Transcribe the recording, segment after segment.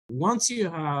once you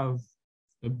have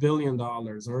 $1 billion,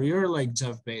 or you're like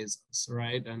Jeff Bezos,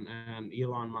 right? And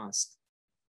Elon Musk,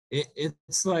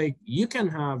 it's like you can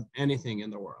have anything in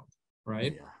the world,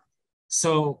 right? Yeah.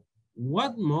 So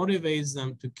what motivates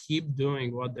them to keep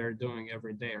doing what they're doing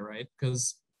every day, right?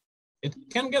 Because it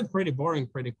can get pretty boring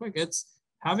pretty quick. It's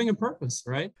having a purpose,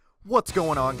 right? What's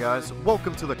going on, guys?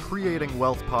 Welcome to the Creating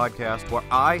Wealth Podcast, where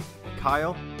I,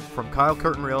 Kyle, from Kyle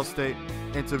Curtin Real Estate,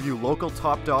 interview local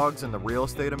top dogs in the real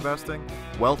estate investing,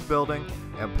 wealth building,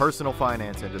 and personal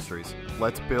finance industries.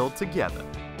 Let's build together.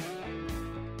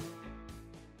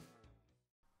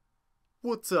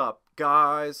 What's up,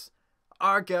 guys?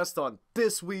 Our guest on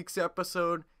this week's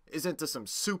episode is into some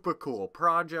super cool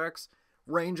projects,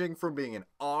 ranging from being an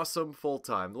awesome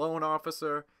full-time loan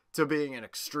officer to being an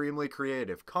extremely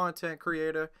creative content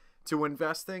creator to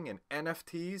investing in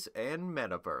NFTs and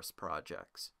metaverse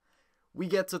projects. We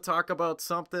get to talk about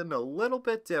something a little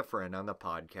bit different on the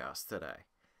podcast today.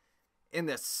 In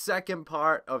the second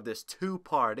part of this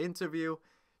two-part interview,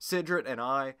 Sidrit and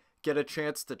I get a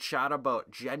chance to chat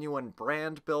about genuine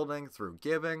brand building through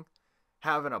giving,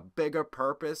 having a bigger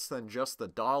purpose than just the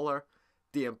dollar,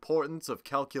 the importance of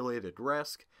calculated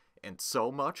risk, and so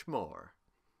much more.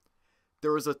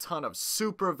 There is a ton of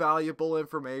super valuable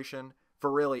information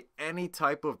for really any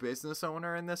type of business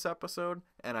owner in this episode,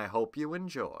 and I hope you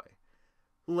enjoy.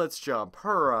 Let's jump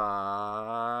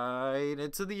right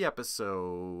into the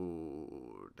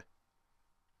episode.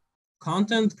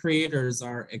 Content creators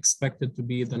are expected to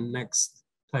be the next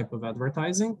type of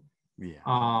advertising.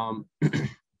 Yeah.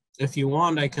 If you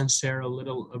want, I can share a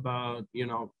little about,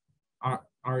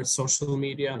 our social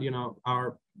media,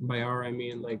 by our, I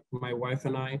mean, like my wife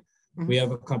and I, we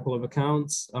have a couple of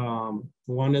accounts.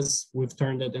 One is we've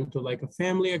turned it into like a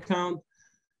family account,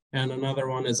 and another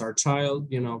one is our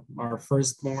child, our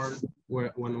firstborn,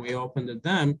 when we opened it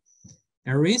then.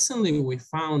 And recently we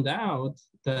found out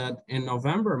that in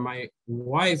November, my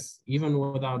wife, even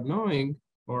without knowing,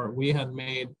 or we had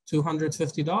made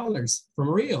 $250 from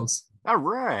Reels. All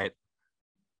right.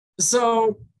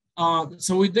 So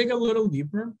we dig a little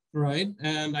deeper, right?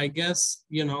 And I guess,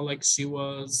 like she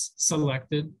was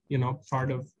selected,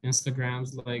 part of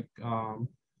Instagram's like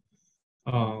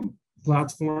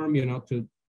platform,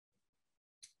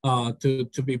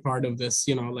 to be part of this,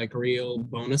 like real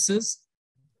bonuses.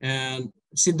 And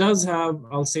she does have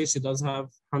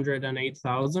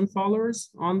 108,000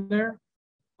 followers on there.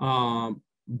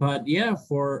 But yeah,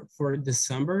 for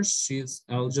December, she's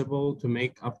eligible to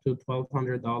make up to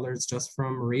 $1,200 just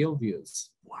from Reel views.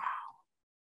 Wow.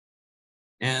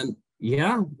 And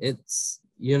yeah, it's,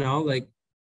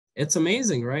 it's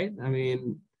amazing, right? I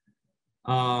mean,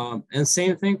 and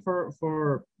same thing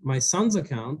for my son's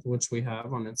account, which we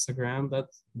have on Instagram,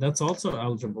 that's also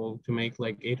eligible to make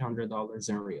like $800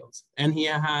 in Reels. And he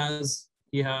has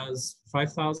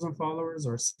 5,000 followers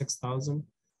or 6,000.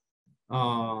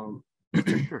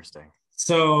 Interesting.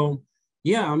 So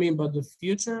yeah, I mean, but the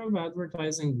future of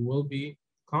advertising will be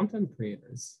content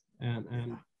creators,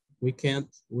 and we can't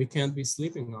be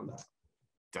sleeping on that.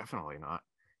 Definitely not.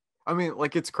 I mean,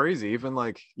 like, it's crazy, even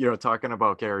like, talking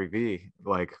about Gary Vee,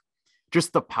 like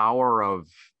just the power of,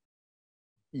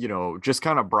 just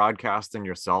kind of broadcasting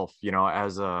yourself,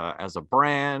 as a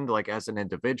brand, like as an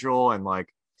individual. And like,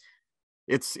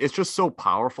 it's just so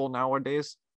powerful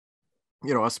nowadays,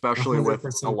 especially 100%.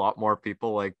 With a lot more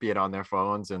people like being on their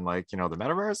phones and like, the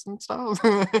metaverse and stuff,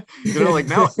 like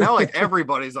now like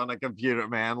everybody's on a computer,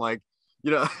 man. Like,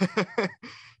 and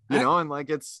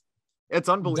like, it's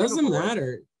unbelievable. Doesn't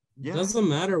matter. Yeah. Doesn't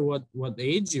matter what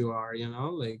age you are,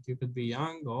 like you could be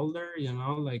young, older,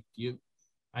 like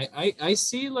I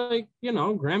see like,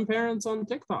 grandparents on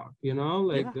TikTok,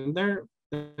 like they're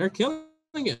killing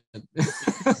it.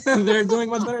 They're doing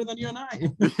much better than you and I.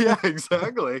 Yeah,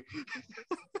 exactly.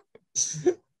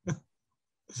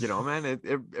 Man,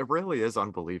 it really is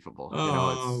unbelievable.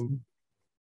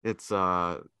 It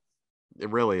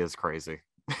really is crazy.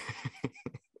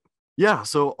 Yeah,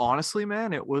 so honestly,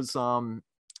 man, it was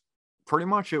pretty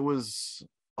much, it was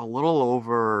a little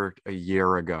over a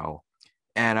year ago,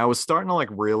 and I was starting to like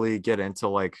really get into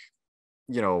like,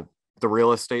 the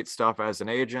real estate stuff as an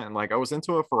agent, and like I was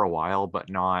into it for a while, but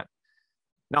not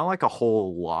like a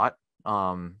whole lot,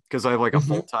 because I have like a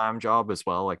full-time job as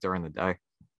well, like during the day.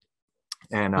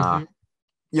 And I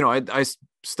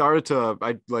started to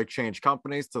like change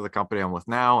companies to the company I'm with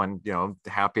now, and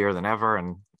happier than ever,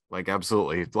 and like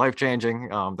absolutely life-changing.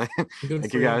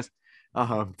 Thank you guys.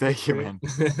 Thank you, man.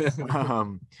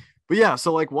 But yeah,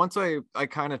 so like once I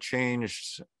kind of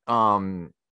changed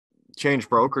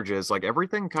brokerages, like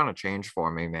everything kind of changed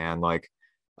for me, man. Like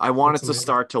I wanted That's to amazing.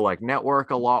 start to like network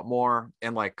a lot more,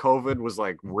 and like COVID was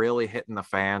like really hitting the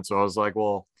fan. So I was like,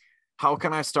 well, how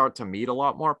can I start to meet a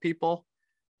lot more people?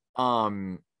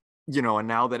 Um, and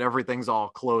now that everything's all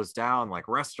closed down, like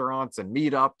restaurants and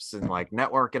meetups and like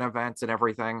networking events and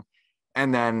everything.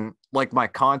 And then like my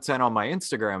content on my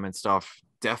Instagram and stuff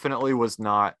definitely was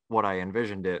not what I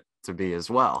envisioned it to be as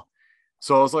well.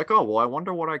 So I was like, oh, well, I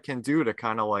wonder what I can do to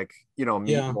kind of like, meet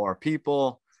Yeah, more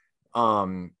people,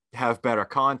 have better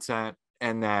content,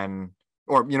 and then,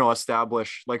 or,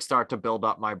 start to build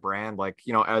up my brand, like,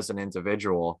 as an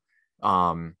individual.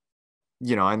 Um,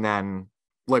 and then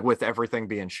like with everything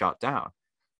being shut down,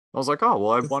 I was like, oh,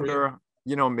 well, I good for you.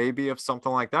 wonder, maybe if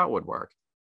something like that would work.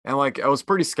 And like, I was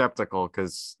pretty skeptical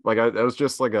because like, I was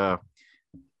just like I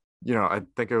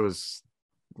think it was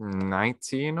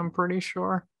 19, I'm pretty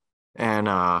sure. And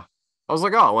I was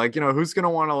like, oh, like, who's gonna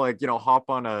want to like, hop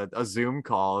on a Zoom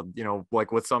call,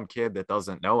 like with some kid that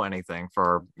doesn't know anything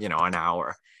for, an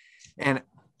hour. And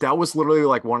that was literally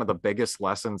like one of the biggest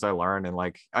lessons I learned. And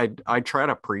like I try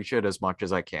to preach it as much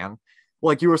as I can.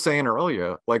 Like you were saying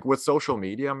earlier, like with social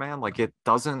media, man, like it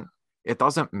doesn't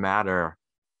matter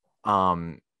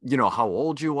how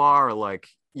old you are, or like,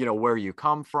 where you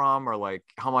come from, or like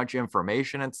how much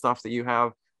information and stuff that you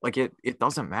have. Like it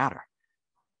doesn't matter.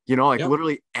 Like Yep.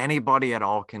 literally anybody at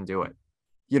all can do it.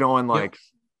 And Yep. like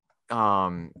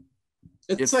um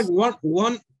It's like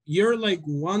it's you're like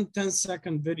 1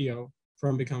 10-second video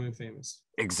from becoming famous,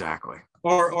 exactly.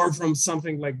 or from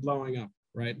something like blowing up,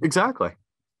 right? Exactly.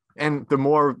 And the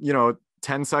more,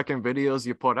 10-second videos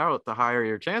you put out, the higher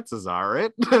your chances are,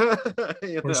 right?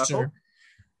 you For know? sure.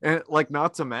 And like,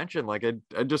 not to mention, like,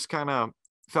 I just kind of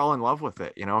fell in love with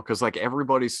it, because like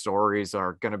everybody's stories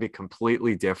are going to be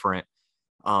completely different.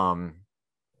 Um,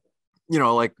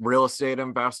 like real estate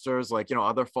investors, like,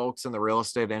 other folks in the real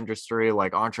estate industry,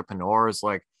 like entrepreneurs,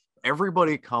 like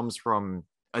everybody comes from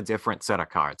a different set of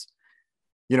cards,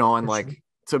 and For sure. like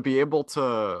to be able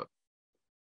to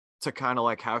kind of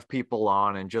like have people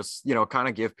on and just, kind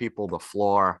of give people the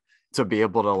floor to be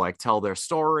able to like tell their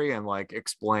story and like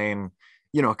explain,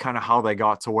 kind of how they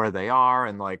got to where they are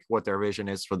and like what their vision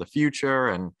is for the future.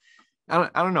 And I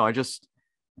don't know, I just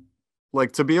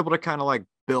like to be able to kind of like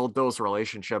build those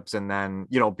relationships and then,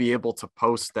 be able to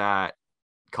post that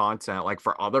content like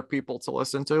for other people to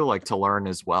listen to, like to learn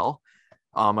as well.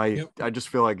 I Yep. I just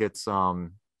feel like it's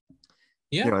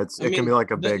Yeah. I it can be mean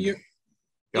like a that big,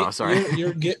 oh, sorry.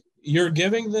 you're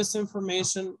giving this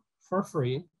information for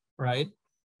free, right?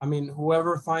 I mean,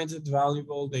 whoever finds it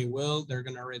valuable, they're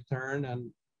gonna return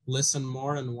and listen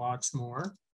more and watch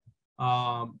more.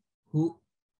 Um, who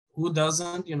who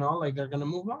doesn't, like they're gonna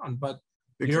move on. But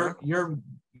you're Exactly. you're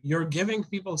you're giving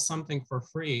people something for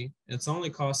free. It's only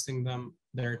costing them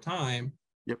their time.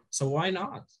 Yep. So why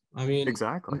not? I mean,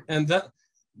 Exactly. and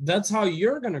that's how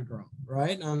you're gonna grow,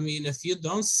 right? I mean, if you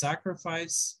don't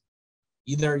sacrifice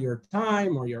either your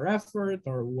time or your effort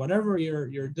or whatever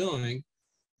you're doing,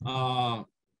 uh,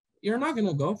 you're not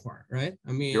gonna go far, right?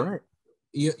 I You're mean, right.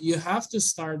 you have to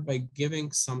start by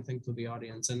giving something to the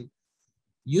audience. And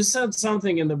you said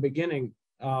something in the beginning.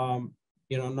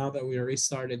 Now that we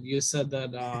restarted, you said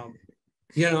that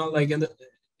like in the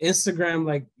Instagram,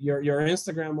 like your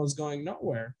Instagram was going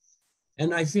nowhere.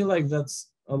 And I feel like that's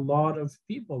a lot of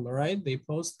people, right? They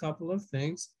post a couple of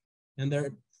things and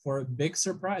they're for a big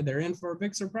surprise. They're in for a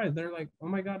big surprise. They're like, oh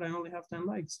my God, I only have 10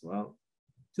 likes. Well,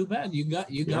 too bad. You Yeah.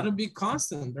 gotta be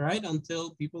constant, right?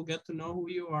 Until people get to know who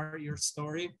you are, your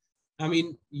story. I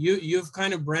mean, you've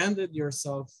kind of branded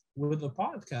yourself with a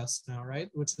podcast now, right?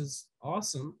 Which is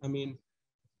awesome. I mean,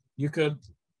 you could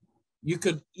you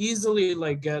could easily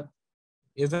like get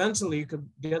eventually you could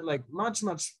get like much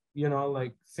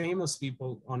like famous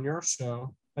people on your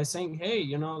show by saying, hey,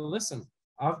 listen,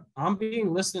 I'm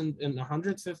being listened in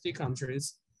 150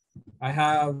 countries. I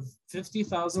have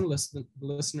 50,000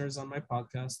 listeners on my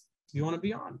podcast. Do you want to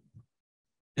be on?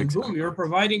 And boom, Exactly. you're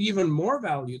providing even more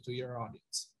value to your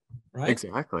audience, right?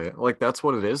 Exactly. Like that's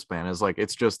what it is, man. Is like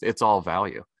it's all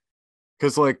value.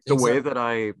 Because like the way Exactly. that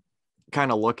I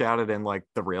kind of look at it in like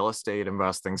the real estate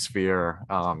investing sphere,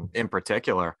 in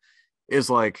particular, is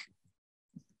like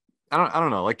I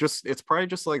don't know, like just it's probably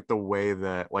just like the way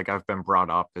that like I've been brought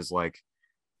up is like,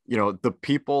 the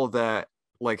people that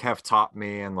like have taught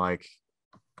me and like,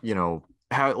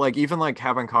 how like even like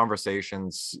having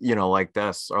conversations, like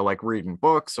this, or like reading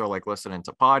books, or like listening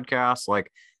to podcasts, like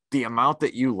the amount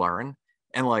that you learn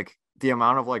and like the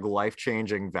amount of like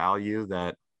life-changing value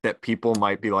that people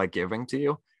might be like giving to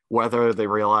you, whether they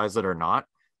realize it or not,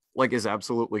 like is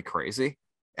absolutely crazy.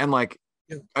 And like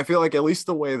I feel like at least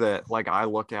the way that like I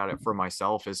look at it for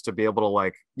myself is to be able to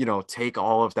like, take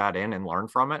all of that in and learn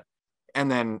from it and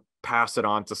then pass it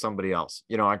on to somebody else,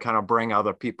 and kind of bring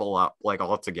other people up like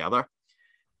all together.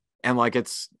 And like,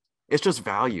 it's just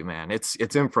value, man. It's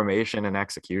information and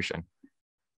execution.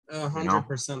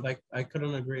 100%. I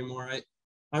couldn't agree more.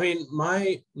 I mean,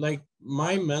 my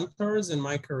mentors in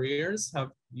my careers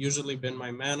have usually been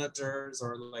my managers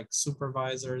or like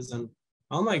supervisors, and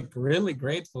I'm like really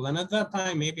grateful. And at that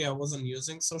time, maybe I wasn't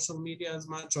using social media as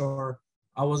much, or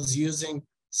I was using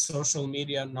social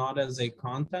media not as a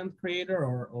content creator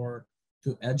or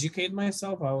to educate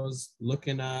myself. I was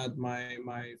looking at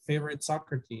my favorite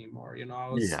soccer team, or I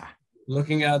was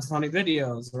looking at funny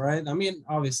videos, right? I mean,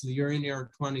 obviously, you're in your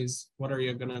 20s. What are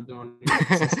you gonna do on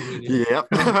your social media? Yep.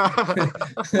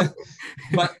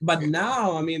 but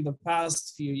now, I mean, the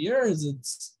past few years,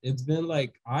 it's been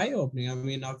like eye-opening. I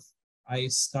mean, I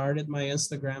started my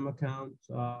Instagram account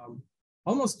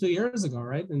almost 2 years ago,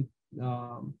 right? And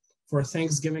for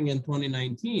Thanksgiving in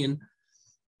 2019,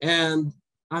 and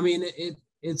I mean,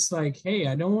 it's like, hey,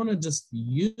 I don't want to just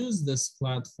use this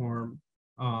platform,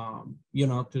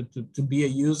 to be a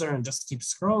user and just keep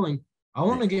scrolling. I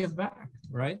want to give back,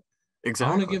 right?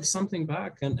 Exactly. I want to give something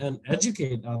back and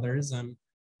educate others. And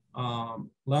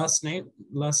last night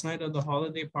at the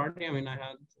holiday party, I mean, I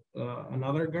had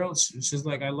another girl. She's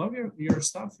like, I love your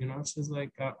stuff. She's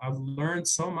like, I've learned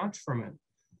so much from it.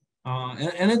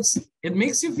 And it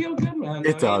makes you feel good, man.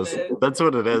 It does. That's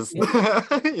what it is.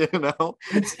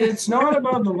 It's not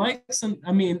about the likes, and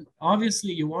I mean,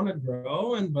 obviously you want to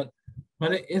grow, but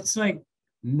it's like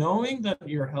knowing that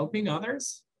you're helping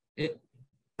others.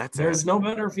 There's no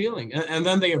better feeling, and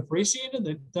then they appreciate it.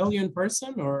 They tell you in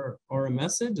person or a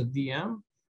message, a DM.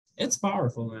 It's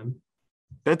powerful, man.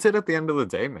 That's it at the end of the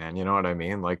day, man. You know what I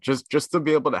mean? Like just to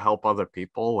be able to help other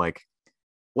people, like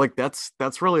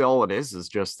that's really all it is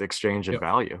just exchange of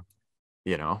value,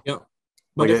 Yep. But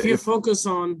like if you focus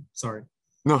on, sorry.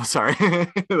 No, sorry.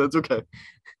 That's okay.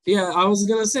 Yeah, I was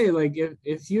gonna say, like,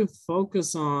 if you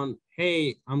focus on,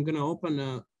 hey, I'm gonna open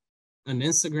an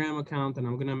Instagram account and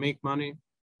I'm gonna make money,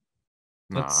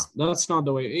 that's not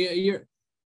the way.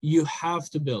 You have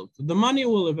to build. The money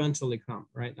will eventually come,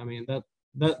 right? I mean,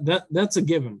 that's a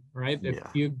given, right?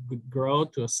 If you grow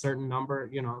to a certain number,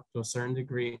 to a certain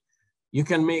degree, you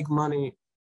can make money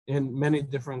in many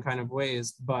different kind of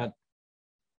ways. But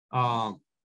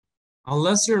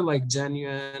unless you're like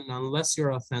genuine, unless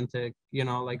you're authentic,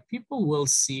 like people will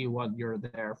see what you're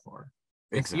there for.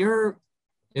 Exactly.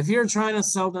 If you're trying to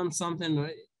sell them something,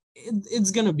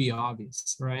 it's gonna be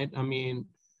obvious, right? I mean,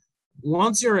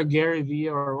 once you're a Gary Vee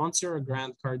or once you're a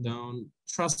Grant Cardone,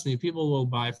 trust me, people will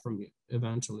buy from you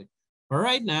eventually. But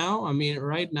right now,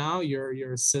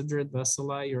 you're Sidrit,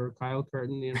 Veselaj, you're Kyle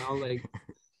Curtin, like,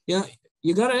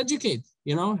 you gotta educate,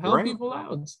 help people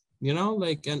out,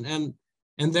 like,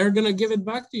 and they're gonna give it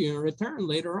back to you in return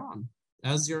later on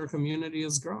as your community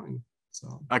is growing.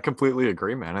 So I completely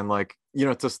agree, man. And like,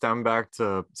 to stem back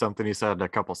to something you said a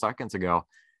couple seconds ago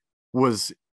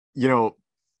was,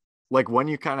 like when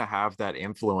you kind of have that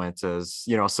influence as,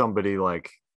 somebody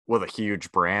like with a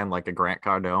huge brand, like a Grant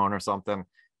Cardone or something,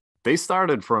 they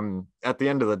started from, at the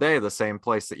end of the day, the same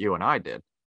place that you and I did.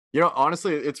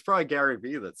 Honestly, it's probably Gary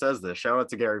Vee that says this. Shout out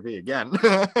to Gary Vee again.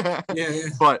 Yeah.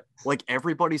 But like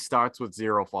everybody starts with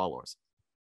 0 followers,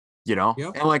 Yep.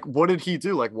 And like, what did he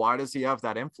do? Like, why does he have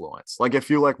that influence? Like, if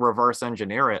you like reverse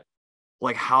engineer it,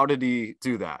 like, how did he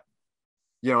do that?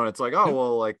 And it's like, oh,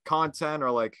 well, like content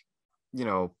or like,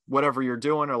 whatever you're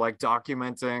doing or like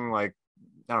documenting, like,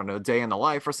 I don't know, day in the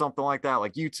life or something like that,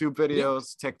 like YouTube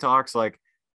videos, TikToks, like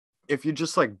if you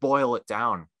just like boil it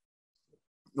down,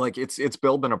 like it's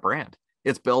building a brand,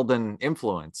 it's building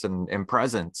influence and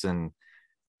presence. And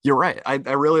you're right. I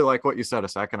really like what you said a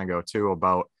second ago too,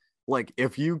 about like,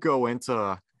 if you go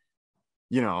into,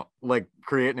 like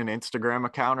creating an Instagram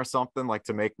account or something like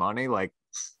to make money, like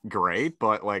great,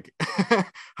 but like,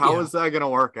 how is that going to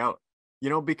work out?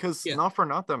 Because not for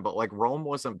nothing, but like Rome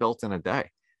wasn't built in a day.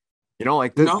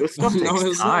 Like this stuff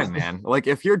takes time, man. Like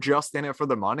if you're just in it for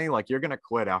the money, like you're going to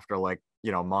quit after like,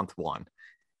 month 1.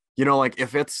 Like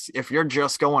if you're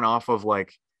just going off of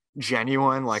like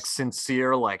genuine, like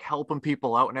sincere, like helping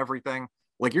people out and everything,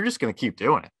 like you're just going to keep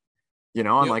doing it,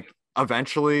 and like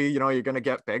eventually, you're going to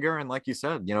get bigger. And like you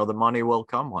said, the money will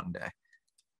come one day.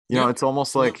 It's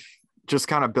almost like just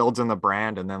kind of builds in the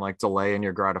brand and then like delaying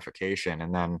your gratification.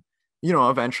 And then,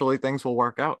 eventually things will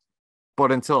work out.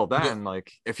 But until then,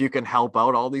 like if you can help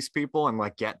out all these people and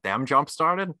like get them jump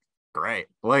started, great.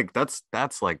 Like that's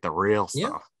like the real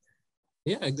stuff.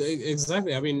 Yeah,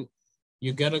 exactly. I mean,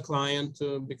 you get a client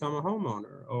to become a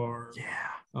homeowner, or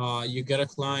you get a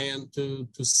client to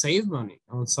save money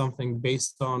on something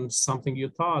based on something you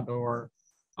taught, or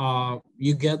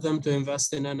you get them to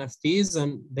invest in NFTs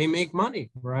and they make money,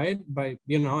 right? By,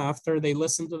 after they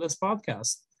listen to this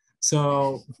podcast.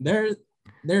 So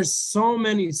there's so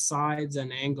many sides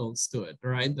and angles to it,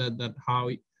 right? That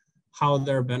how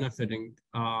they're benefiting.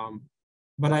 But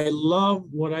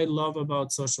what I love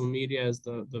about social media is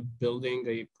the building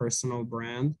a personal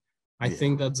brand. I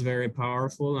think that's very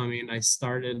powerful. I mean, I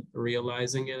started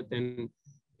realizing it in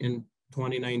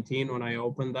 2019 when I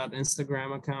opened that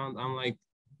Instagram account. I'm like,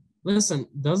 listen,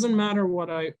 doesn't matter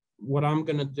what I'm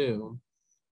gonna do.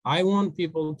 I want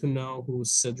people to know who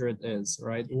Sidrit is,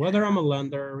 right? Whether I'm a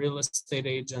lender, real estate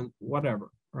agent,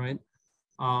 whatever, right?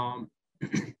 And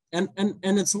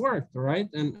it's worked, right?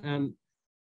 And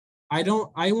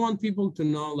I want people to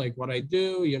know like what I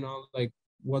do, like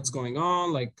what's going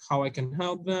on, like how I can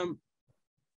help them.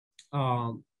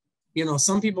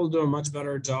 Some people do a much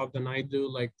better job than I do,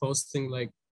 like posting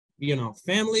like,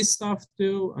 family stuff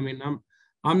too. I mean,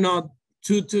 I'm not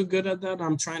too good at that.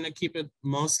 I'm trying to keep it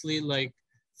mostly like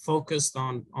focused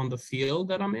on the field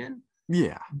that I'm in.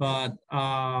 Yeah. But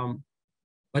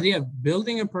yeah,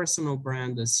 building a personal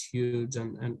brand is huge,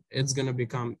 and it's gonna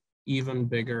become even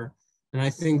bigger. And I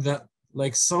think that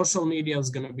like social media is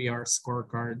gonna be our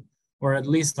scorecard, or at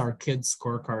least our kids'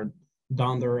 scorecard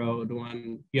down the road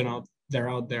when they're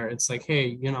out there. It's like,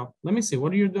 hey, let me see,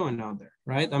 what are you doing out there,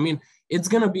 right? I mean, it's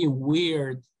gonna be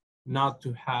weird not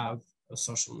to have a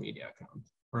social media account,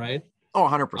 right? Oh,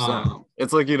 100%.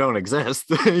 It's like you don't exist,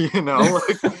 like,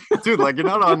 dude, like you're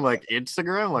not on like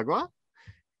Instagram, like what?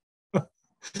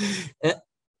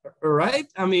 Right?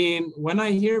 I mean, when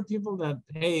I hear people that,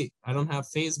 hey, I don't have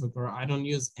Facebook or I don't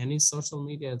use any social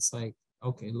media, it's like,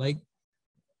 okay, like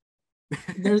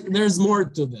there's more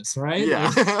to this, right?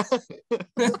 Yeah.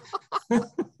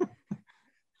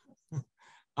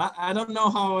 I don't know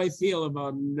how I feel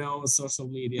about no social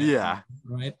media. Yeah.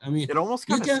 Right? I mean, it almost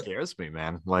kind of scares me,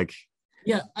 man. Like,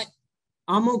 yeah,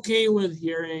 I'm okay with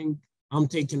hearing I'm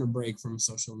taking a break from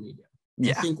social media.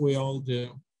 Yeah. I think we all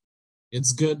do.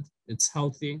 It's good. It's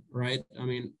healthy, right? I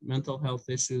mean, mental health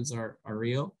issues are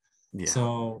real. Yeah.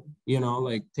 So,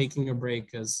 like taking a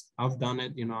break, because I've done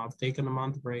it, I've taken a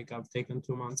month break. I've taken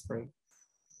 2 months break.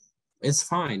 It's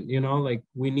fine. Like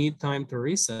we need time to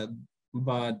reset,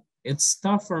 but it's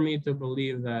tough for me to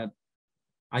believe that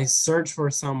I search for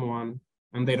someone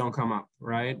and they don't come up,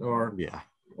 right?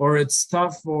 Or it's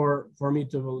tough for me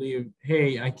to believe,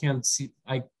 hey, I can't see,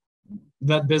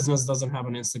 that business doesn't have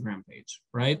an Instagram page,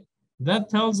 right? That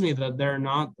tells me that they're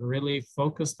not really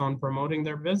focused on promoting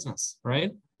their business,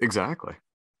 right? Exactly.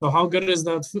 So how good is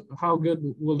that? How good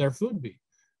will their food be,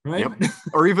 right? Yep.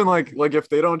 Or even like if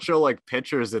they don't show like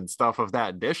pictures and stuff of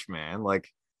that dish, man, like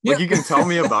you can tell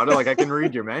me about it, like I can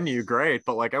read your menu, great,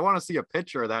 but like I want to see a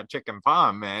picture of that chicken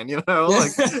palm, man, like I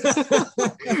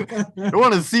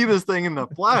want to see this thing in the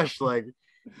flesh, like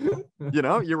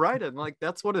you're right, and like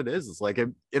that's what it is. It's like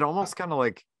it almost kind of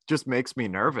like just makes me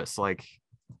nervous, like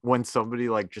when somebody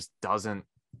like just doesn't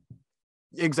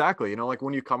exactly, like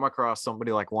when you come across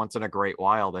somebody like once in a great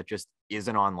while that just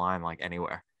isn't online like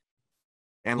anywhere,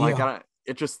 and like I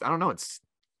don't know,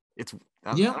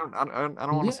 I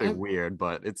don't want to say weird,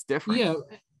 but it's different. Yeah,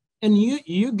 and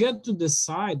you get to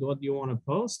decide what you want to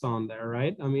post on there,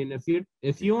 right? I mean, if you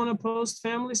want to post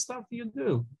family stuff, you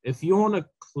do. If you want to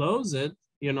close it,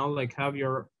 like have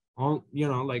your own,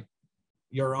 like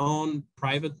your own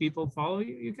private people follow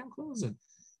you, you can close it.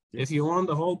 If you want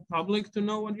the whole public to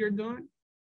know what you're doing,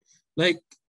 like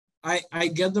I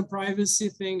get the privacy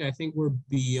thing. I think we're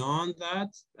beyond that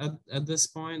at this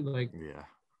point. Like,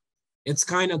 it's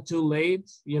kind of too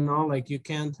late, like you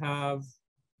can't have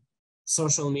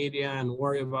social media and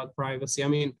worry about privacy. I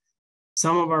mean,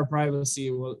 some of our privacy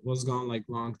was gone like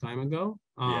long time ago.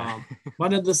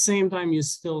 But at the same time, you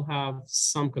still have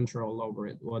some control over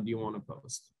it, what you want to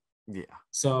post. Yeah.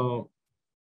 So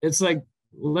it's like,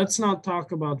 let's not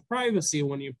talk about privacy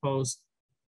when you post,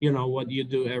 what you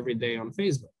do every day on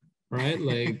Facebook, right?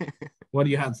 Like what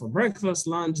you had for breakfast,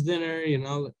 lunch, dinner,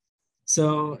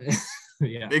 So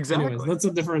yeah, exactly. Anyways, that's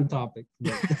a different topic.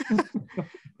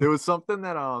 There was something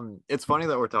that it's funny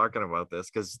that we're talking about this,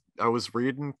 because I was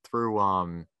reading through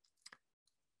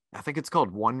I think it's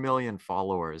called 1 Million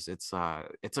Followers. It's a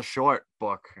short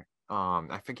book.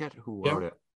 I forget who wrote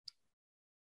it.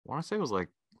 I want to say it was like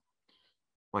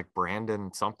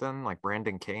Brandon something, like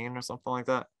Brandon Kane or something like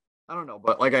that. I don't know,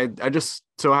 but like I just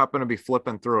so happened to be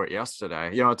flipping through it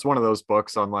yesterday. It's one of those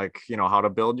books on like, how to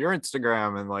build your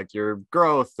Instagram and like your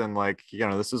growth and like,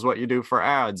 this is what you do for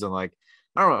ads, and like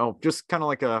I don't know, just kind of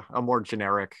like a more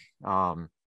generic,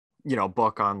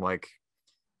 book on like,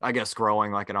 I guess,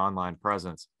 growing like an online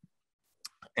presence.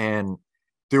 And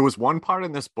there was one part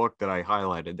in this book that I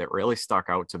highlighted that really stuck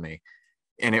out to me.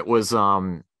 And it was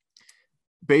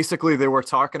basically they were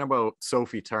talking about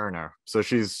Sophie Turner. So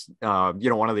she's,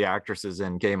 one of the actresses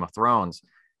in Game of Thrones.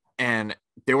 And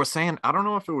they were saying, I don't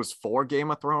know if it was for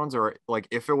Game of Thrones or like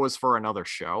if it was for another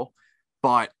show,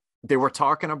 but they were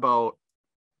talking about,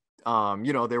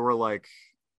 they were like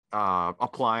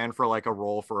applying for like a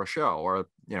role for a show or,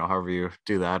 however you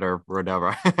do that or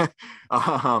whatever.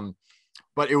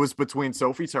 But it was between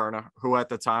Sophie Turner, who at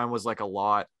the time was like a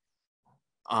lot,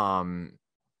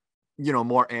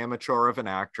 more amateur of an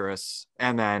actress.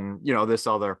 And then, this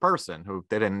other person who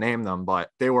they didn't name them,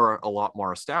 but they were a lot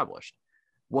more established.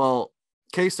 Well,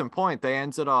 case in point, they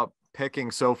ended up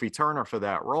picking Sophie Turner for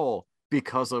that role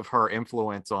because of her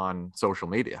influence on social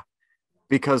media.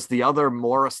 Because the other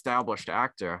more established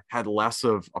actor had less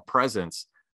of a presence,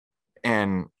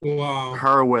 and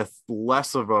her with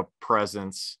less of a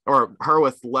presence, or her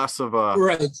with less of a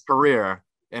career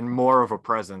and more of a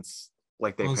presence,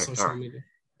 like they picked her. Media.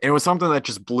 And it was something that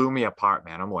just blew me apart,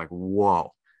 man. I'm like,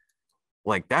 whoa,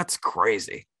 like that's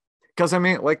crazy. Because I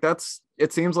mean, like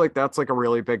it seems like that's like a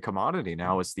really big commodity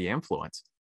now, is the influence,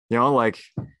 like.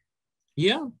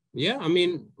 Yeah. I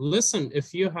mean, listen,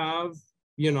 if you have,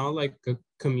 like a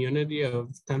community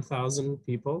of 10,000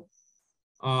 people,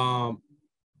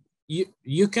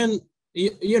 you can,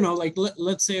 like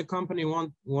let's say a company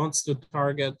wants to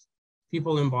target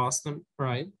people in Boston,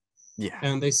 right? Yeah.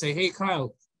 And they say, hey,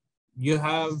 Kyle, you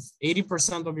have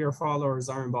 80% of your followers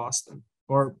are in Boston,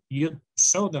 or you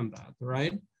show them that,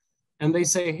 right? And they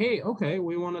say, hey, okay,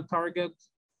 we want to target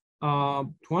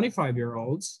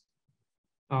 25-year-olds,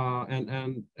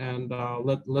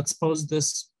 let's post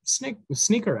this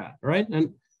sneaker ad, right?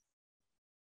 And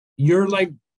you're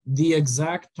like the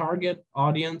exact target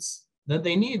audience that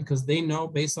they need, because they know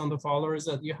based on the followers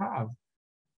that you have.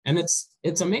 And it's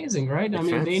amazing, right? I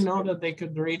mean, they know that they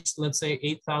could reach, let's say,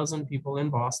 8,000 people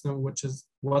in Boston, which is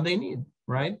what they need,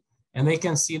 right? And they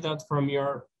can see that from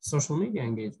your social media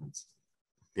engagements.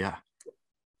 Yeah.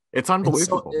 It's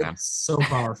unbelievable, man. It's so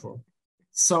powerful.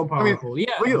 So powerful. I mean,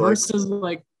 yeah. Versus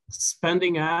like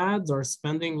spending ads or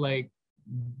spending like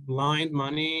blind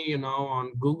money,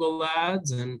 on Google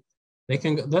ads, and they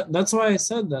can, that's why I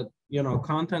said that,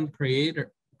 content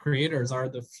creators are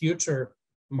the future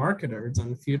marketers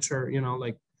and future,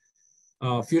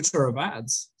 future of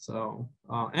ads. So,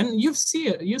 and you see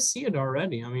it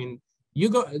already. I mean,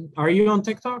 are you on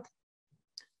TikTok?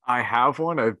 I have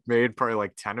one. I've made probably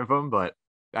like 10 of them, but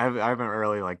I haven't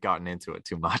really like gotten into it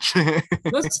too much.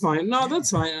 That's fine. No,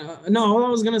 that's fine. No, I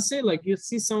was going to say, like, you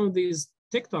see some of these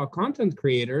TikTok content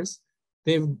creators,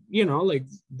 they've, like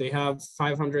they have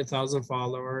 500,000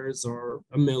 followers or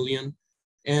 1 million.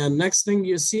 And next thing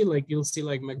you see, like, you'll see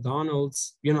like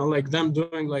McDonald's, like them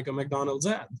doing like a McDonald's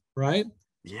ad, right?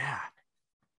 Yeah.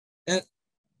 And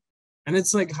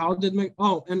it's like, how did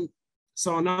and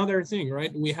so another thing,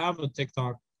 right? We have a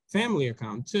TikTok family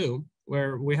account too,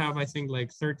 where we have, I think,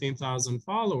 like 13,000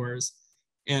 followers.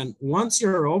 And once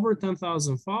you're over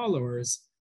 10,000 followers,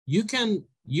 you can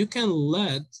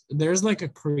there's like a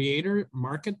creator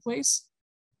marketplace.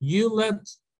 You let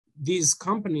these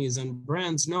companies and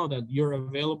brands know that you're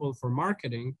available for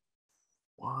marketing.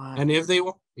 What? And if they,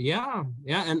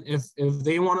 and if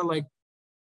they want to like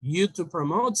you to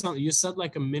promote something, you set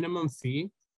like a minimum fee,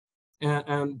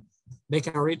 and they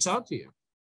can reach out to you.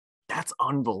 That's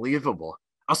unbelievable.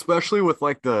 Especially with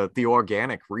like the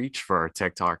organic reach for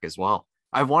TikTok as well.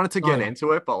 I've wanted to get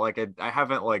into it, but like I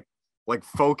haven't like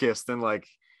focused and like.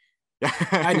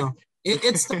 I know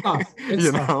it's tough.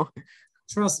 It's tough.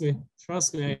 Trust me,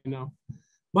 I know.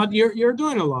 But you're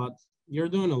doing a lot. You're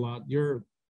doing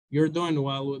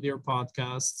well with your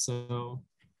podcast. So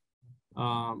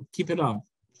keep it up.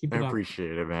 I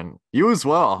appreciate it, man. You as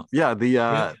well. Yeah.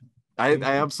 I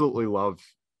absolutely love.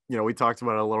 We talked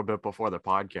about it a little bit before the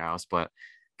podcast, but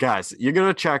guys, you're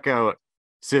gonna check out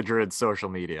Sidrit's social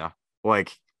media.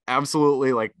 Like,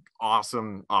 absolutely, like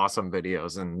awesome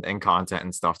videos and content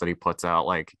and stuff that he puts out.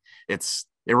 Like, it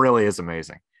really is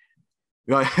amazing.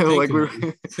 Thank you.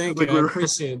 I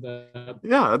appreciate that.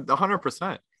 Yeah,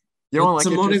 100%. It's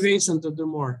a motivation to do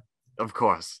more. Of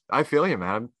course, I feel you,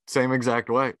 man. Same exact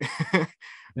way.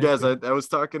 Yes, I was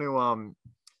talking to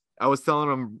I was telling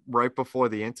him right before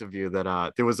the interview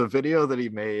that there was a video that he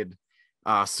made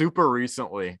super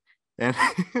recently, and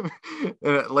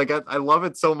like I love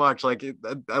it so much. Like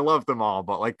I love them all,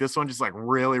 but like this one just like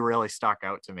really stuck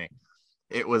out to me.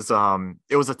 It was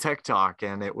a TikTok,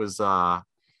 and it was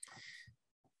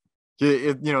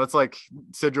it's like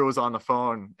Sidrit was on the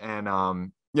phone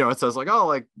and, it says like, oh,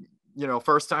 like,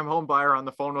 first time home buyer on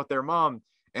the phone with their mom.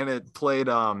 And it played,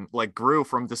 like Gru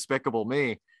from Despicable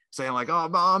Me saying like, oh,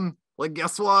 mom, like,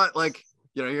 guess what? Like,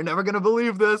 you're never going to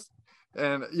believe this.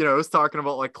 And, it was talking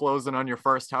about like closing on your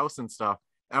first house and stuff.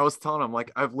 And I was telling him,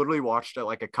 like, I've literally watched it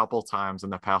like a couple times in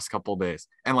the past couple days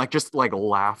and like just like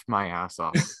laughed my ass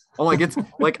off. I'm like, it's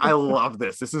like, I love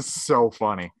this. This is so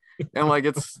funny. And like,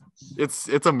 it's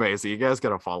amazing. You guys got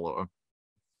to follow him.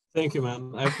 Thank you,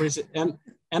 man. I appreciate it.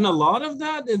 And a lot of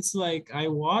that, it's like I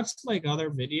watched like other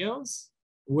videos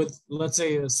with, let's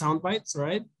say, sound bites,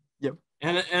 right? Yep.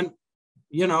 And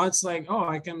it's like, oh,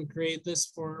 I can create this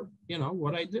for,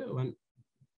 what I do. And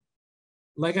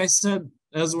like I said,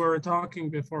 as we were talking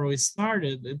before we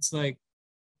started, it's like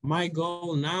my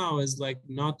goal now is like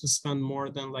not to spend more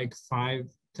than like 5,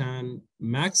 10,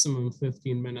 maximum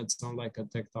 15 minutes on like a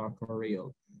TikTok or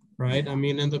reel, right? I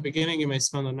mean, in the beginning, you may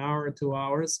spend an hour or 2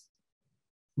 hours,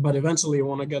 but eventually you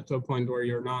want to get to a point where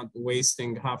you're not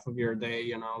wasting half of your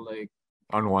day, like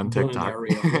on one TikTok.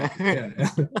 Yeah.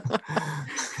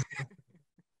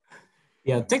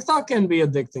 Yeah, TikTok can be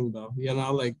addicting though.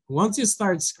 Like once you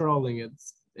start scrolling,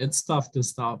 it's tough to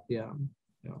stop. Yeah.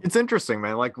 It's interesting,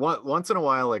 man. Like once in a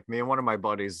while, like me and one of my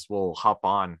buddies will hop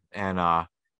on and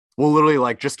we'll literally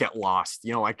like just get lost,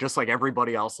 like just like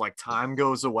everybody else, like time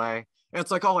goes away. And it's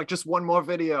like, oh, like just one more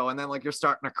video. And then like you're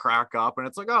starting to crack up and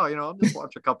it's like, oh, I'll just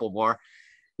watch a couple more.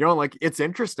 Like it's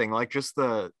interesting, like just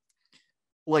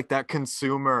like that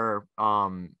consumer,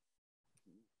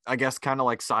 I guess kind of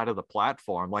like side of the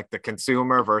platform, like the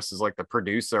consumer versus like the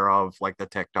producer of like the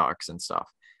TikToks and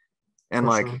stuff. And For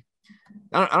like, sure.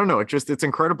 I don't know. It's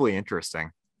incredibly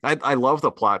interesting. I love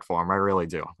the platform. I really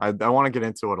do. I want to get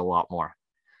into it a lot more.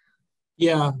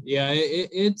 Yeah.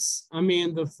 It's, I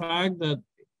mean, the fact that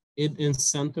it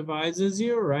incentivizes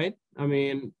you, right? I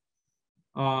mean,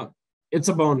 it's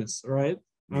a bonus, right?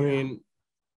 Yeah. I mean,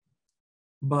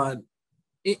 but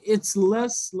it's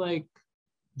less like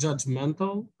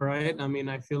judgmental, right? I mean,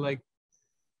 I feel like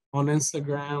on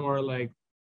Instagram or like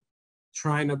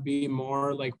trying to be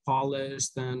more like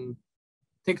polished and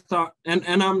TikTok,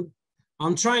 and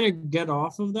I'm trying to get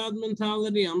off of that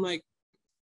mentality. I'm like,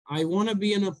 I want to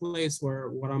be in a place where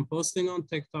what I'm posting on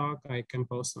TikTok, I can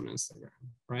post on Instagram,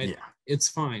 right? Yeah. It's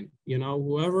fine.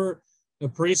 Whoever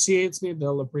appreciates me,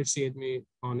 they'll appreciate me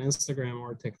on Instagram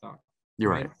or TikTok.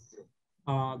 You're right.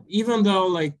 Even though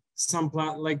like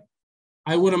like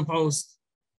I wouldn't post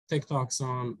TikToks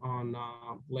on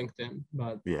LinkedIn,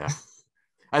 but yeah,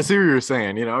 I see what you're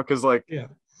saying, because like, yeah,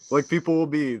 like people will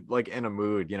be like in a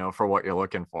mood, for what you're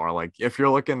looking for. Like if you're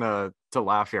looking to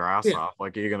laugh your ass off,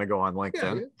 like you're gonna go on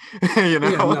LinkedIn,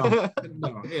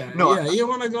 No, you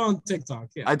want to go on TikTok.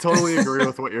 Yeah, I totally agree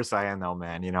with what you're saying though,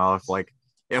 man.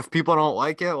 If people don't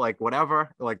like it, like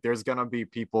whatever, like there's gonna be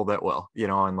people that will,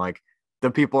 and like the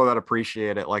people that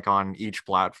appreciate it like on each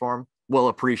platform will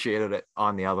appreciate it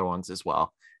on the other ones as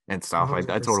well and stuff. I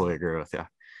totally agree with you.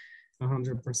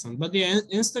 100%. But yeah,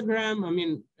 Instagram, I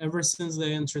mean, ever since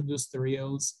they introduced the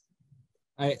reels,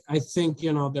 I think,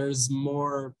 there's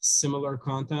more similar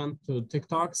content to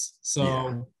TikToks.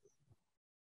 So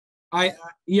I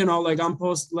like I'm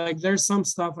there's some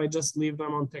stuff I just leave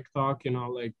them on TikTok,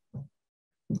 like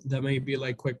that may be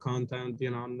like quick content,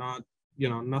 not,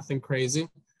 nothing crazy.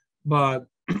 But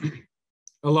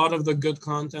a lot of the good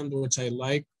content, which I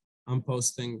like, I'm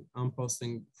posting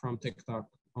from TikTok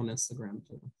on Instagram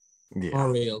too. Yeah.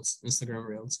 Or Reels, Instagram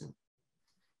Reels.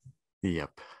 Yeah.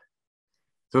 Yep.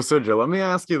 So Sidrit, let me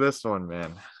ask you this one,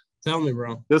 man. Tell me,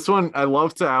 bro. This one, I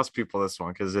love to ask people this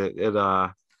one because it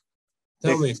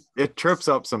trips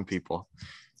up some people.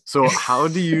 So how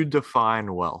do you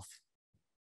define wealth?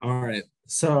 All right.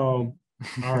 So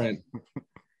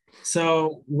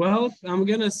wealth, I'm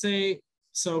gonna say,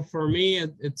 so for me,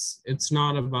 it's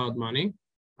not about money.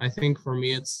 I think for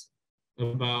me, it's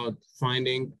about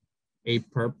finding a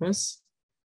purpose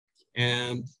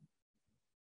and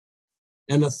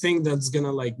a thing that's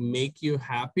gonna like make you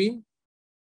happy,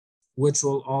 which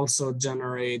will also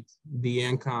generate the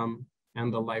income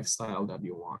and the lifestyle that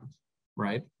you want,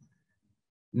 right?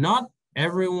 Not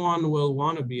everyone will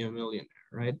want to be a millionaire,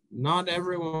 right? Not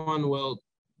everyone will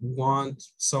want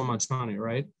so much money,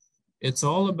 right? It's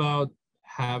all about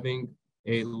having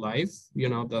a life,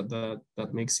 that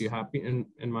makes you happy,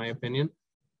 in my opinion.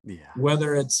 Yeah.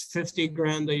 Whether it's 50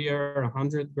 grand a year,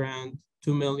 100 grand,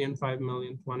 2 million, 5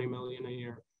 million, 20 million a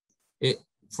year.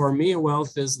 For me,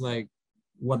 wealth is like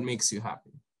what makes you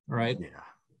happy, right?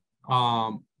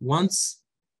 Yeah. Once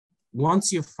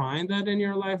you find that in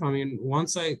your life, I mean,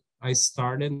 once I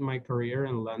started my career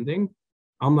in lending,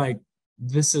 I'm like,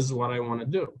 this is what I want to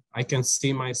do. I can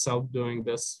see myself doing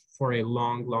this for a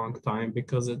long, long time,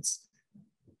 because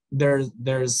there's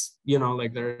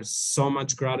like there's so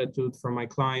much gratitude from my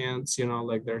clients,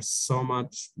 like there's so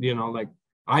much, like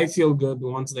I feel good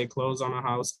once they close on a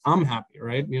house. I'm happy,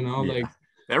 right? Like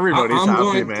everybody's I'm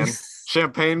happy, man.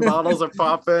 Champagne bottles are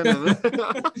popping.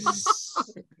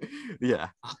 Yeah.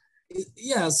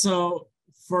 So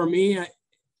for me,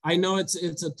 I know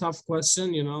it's a tough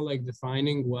question, like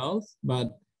defining wealth,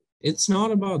 but it's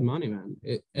not about money, man.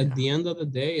 At the end of the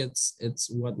day, it's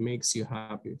what makes you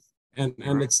happy. And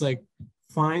it's like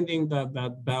finding that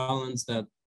balance, that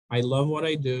I love what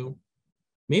I do.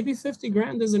 Maybe 50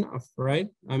 grand is enough, right?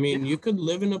 I mean, you could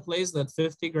live in a place that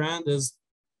 50 grand is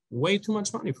way too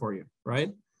much money for you,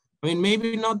 right? I mean,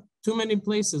 maybe not too many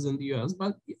places in the US,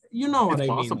 but you know what I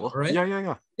mean, right?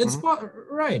 Yeah. It's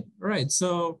right.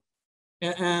 So,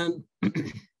 and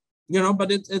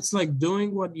but it's like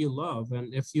doing what you love,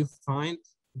 and if you find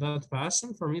that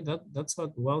passion, for me, that's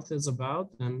what wealth is about,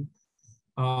 and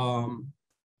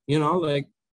like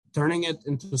turning it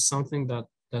into something that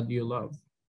you love,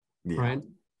 right?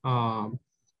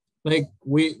 Like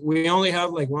we only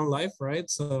have like one life, right?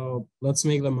 So let's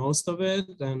make the most of it.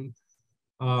 And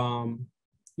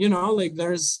like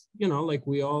there's like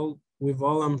we've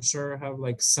all, I'm sure, have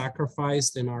like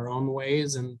sacrificed in our own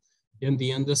ways and in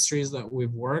the industries that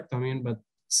we've worked. I mean, but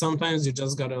sometimes you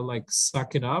just gotta like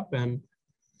suck it up and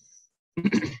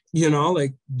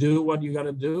like do what you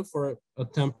gotta do for a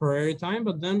temporary time,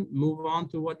 but then move on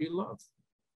to what you love,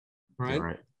 right?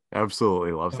 Right.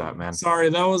 Absolutely love that, man. Sorry,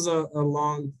 that was a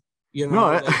long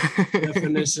like,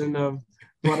 definition of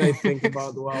what I think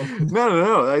about wealth.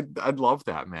 No. I'd love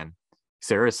that, man.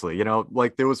 Seriously,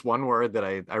 like there was one word that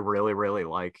I really, really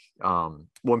like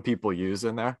when people use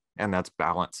in there, and that's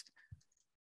balance.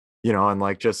 And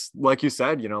like, just like you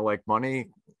said, like money,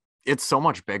 it's so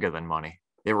much bigger than money.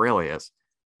 It really is.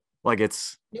 Like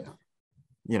it's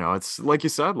it's like you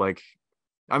said, like,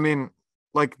 I mean,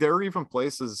 like there are even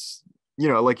places,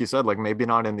 like you said, like maybe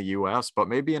not in the US, but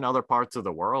maybe in other parts of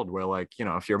the world where, like,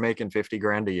 if you're making 50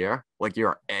 grand a year, like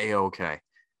you're a-okay.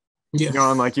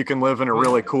 And like you can live in a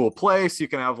really cool place. You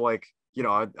can have like,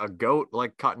 a goat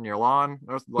like cutting your lawn,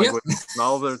 or like with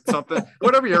smells or something,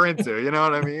 whatever you're into, you know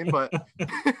what I mean? But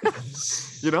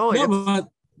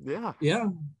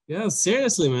yeah,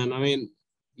 seriously, man. I mean,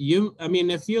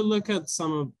 if you look at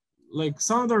some of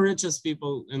the richest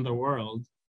people in the world,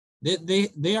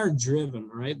 they are driven,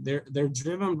 right? They're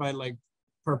driven by like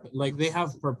purpose, like they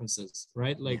have purposes,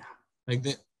 right? Like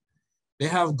they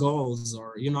have goals,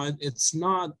 or it's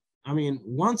not, I mean,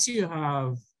 once you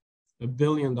have $1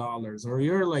 billion, or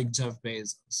you're like Jeff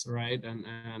Bezos, right? And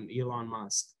Elon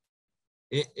Musk,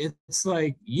 it's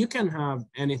like you can have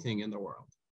anything in the world,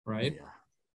 right?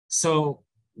 So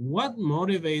what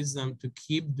motivates them to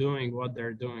keep doing what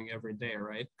they're doing every day,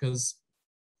 right? Because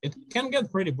it can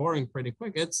get pretty boring pretty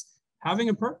quick. It's having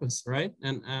a purpose, right?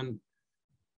 And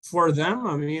for them,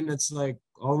 I mean, it's like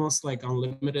almost like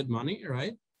unlimited money,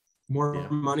 right? More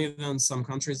money than some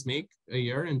countries make a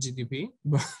year in GDP.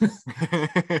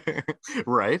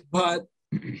 Right. But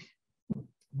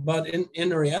in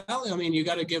reality, I mean, you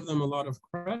got to give them a lot of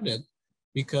credit,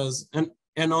 because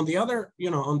and on the other,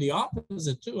 on the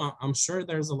opposite too, I'm sure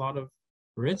there's a lot of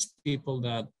rich people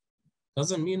that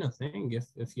doesn't mean a thing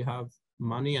if you have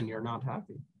money and you're not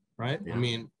happy, right? I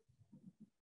mean,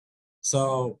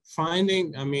 so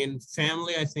finding, I mean,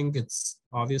 family, I think it's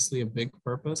obviously a big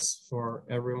purpose for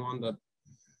everyone that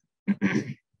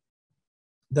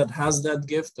that has that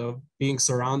gift of being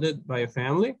surrounded by a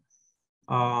family.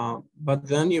 But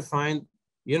then you find,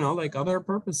 like other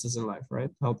purposes in life,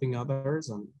 right? Helping others,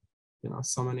 and,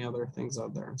 so many other things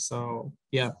out there. So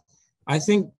yeah, I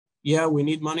think, we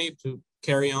need money to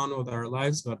carry on with our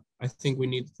lives, but I think we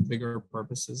need bigger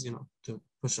purposes, to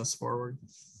push us forward.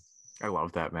 I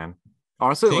love that, man.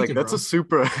 Honestly, that's a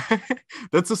super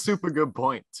that's a super good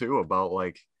point too, about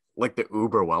like the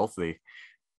uber wealthy.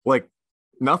 Like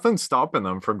nothing's stopping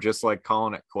them from just like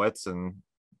calling it quits and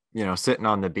sitting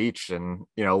on the beach and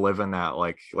living that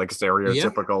like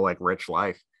stereotypical like rich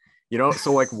life.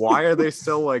 So like why are they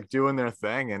still like doing their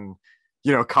thing and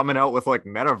coming out with like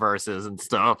metaverses and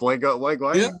stuff? Like why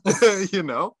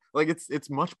like it's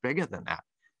much bigger than that.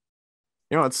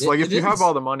 It's like if you have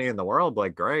all the money in the world,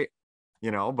 like great,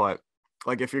 but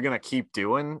like if you're gonna keep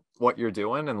doing what you're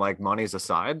doing and like money's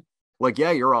aside, like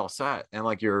you're all set and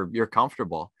like you're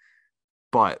comfortable,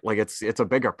 but like it's a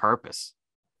bigger purpose.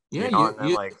 You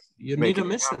need a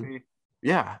mission.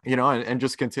 And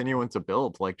just continuing to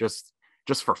build, like just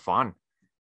for fun,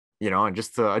 and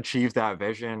just to achieve that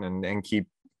vision and keep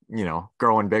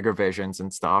growing bigger visions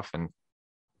and stuff. And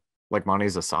like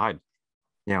money's aside.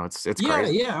 You know, it's Yeah,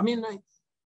 crazy. yeah. I mean,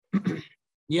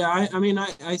 yeah, I mean,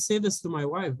 I say this to my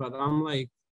wife, but I'm like,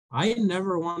 I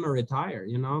never want to retire,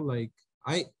 you know, like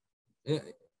uh,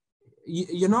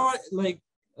 you know what, like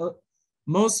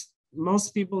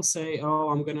most people say, oh,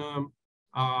 I'm gonna,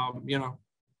 you know,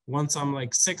 once I'm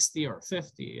like 60 or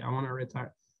 50, I want to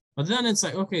retire. But then it's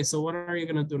like, okay, so what are you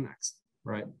gonna do next,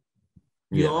 right?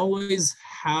 You Yeah. always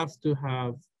have to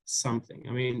have something.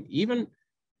 I mean, even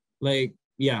like,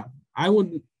 yeah, I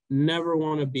would never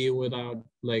want to be without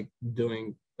like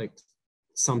doing like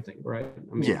something, right?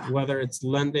 I mean, Yeah. whether it's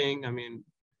lending, I mean,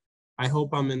 I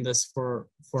hope I'm in this for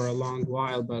a long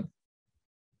while, but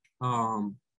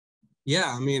um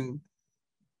yeah, I mean,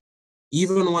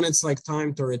 even when it's like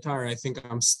time to retire, I think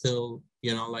I'm still,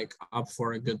 you know, like up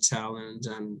for a good challenge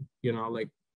and, you know, like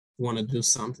want to do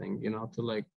something, you know, to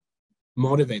like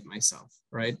motivate myself,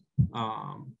 right?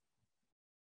 Um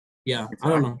yeah, I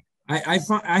don't Exactly. know.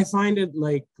 I find it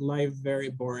like life very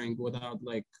boring without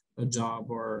like a job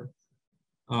or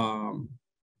um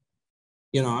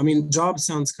you know, I mean, job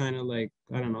sounds kind of like,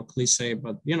 I don't know, cliche,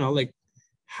 but you know, like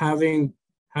having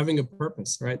having a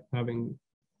purpose, right? Having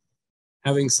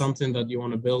something that you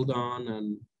want to build on,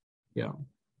 and yeah.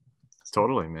 So,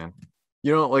 Totally, man.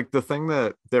 You know, like the thing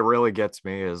that really gets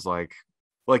me is like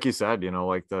you said, you know,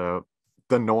 like the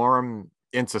norm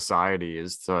in society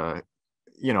is to,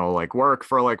 you know, like work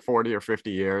for like 40 or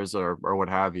 50 years or what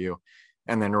have you,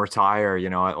 and then retire, you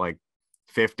know, at like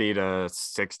 50 to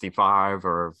 65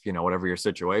 or, you know, whatever your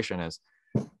situation is.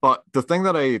 But the thing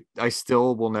that I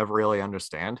still will never really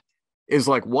understand is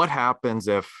like what happens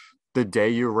if the day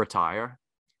you retire,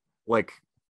 like,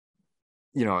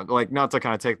 you know, like not to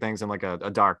kind of take things in like a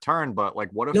dark turn, but like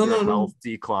what if no, your no, no. health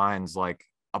declines like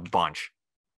a bunch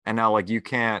and now like you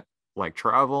can't like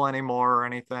travel anymore or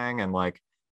anything, and like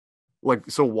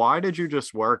so why did you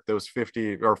just work those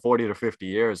 50 or 40 to 50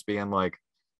 years being like,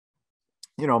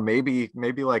 you know, maybe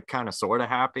like kind of sort of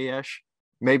happy-ish,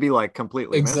 maybe like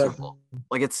completely Exactly. miserable.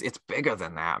 Like it's bigger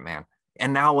than that, man.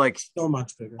 And now like So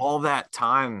much bigger. all that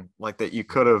time like that you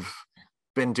could have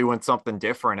been doing something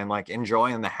different and like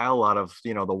enjoying the hell out of,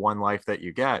 you know, the one life that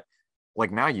you get,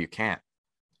 like now you can't.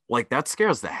 Like that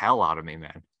scares the hell out of me,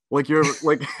 man. Like you're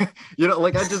like you know,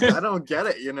 like I don't get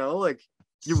it, you know, like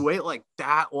you wait like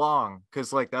that long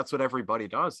because like that's what everybody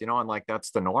does, you know, and like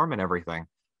that's the norm and everything.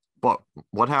 But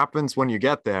what happens when you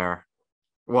get there?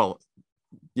 Well,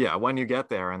 yeah, when you get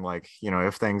there and like, you know,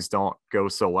 if things don't go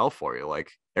so well for you,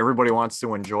 like everybody wants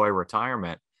to enjoy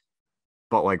retirement,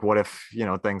 but like what if, you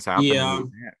know, things happen and you Yeah.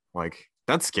 can't? Like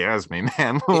that scares me,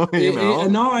 man. You know?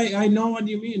 No, I know what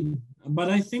you mean, but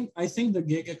I think the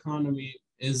gig economy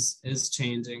is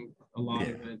changing a lot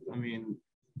Yeah. of it. I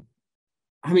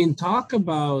mean, talk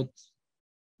about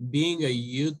being a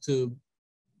YouTube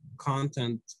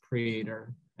content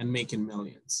creator and making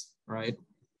millions, right?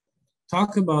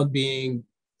 Talk about being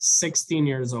 16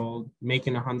 years old,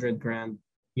 making 100 grand,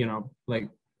 you know, like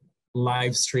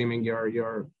live streaming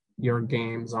your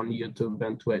games on YouTube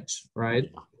and Twitch, right?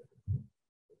 Yeah.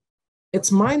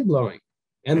 It's mind blowing.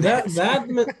 And It that is.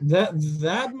 that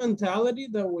that mentality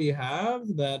that we have,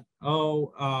 that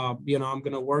oh, you know, I'm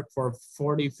gonna work for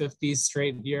 40, 50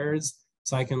 straight years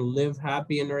so I can live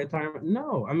happy in retirement.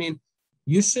 No, I mean,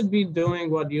 you should be doing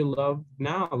what you love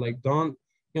now. Like, don't,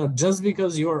 you know, just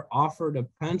because you're offered a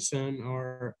pension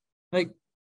or like,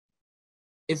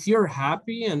 if you're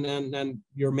happy and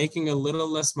you're making a little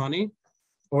less money,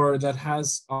 or that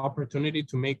has opportunity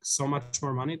to make so much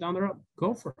more money down the road,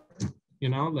 go for it. You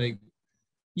know, like,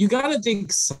 you got to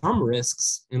take some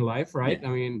risks in life, right? Yeah.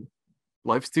 I mean,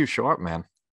 Life's too short, man,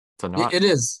 to not. it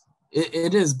is.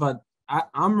 It is, but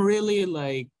I'm really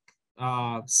like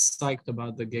psyched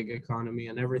about the gig economy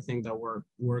and everything that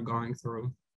we're going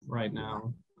through right Yeah.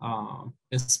 now.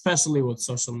 Especially with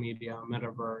social media,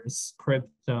 metaverse,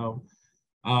 crypto.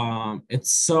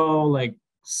 It's so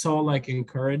like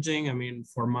encouraging. I mean,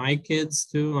 for my kids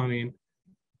too. I mean,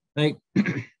 like,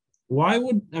 why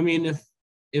would, I mean,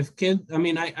 if kid, I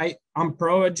mean, I'm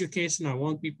pro education. I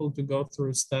want people to go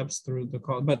through steps through the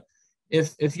college, but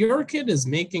if your kid is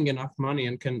making enough money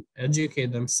and can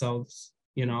educate themselves,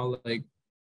 you know, like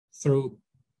through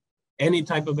any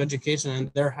type of education,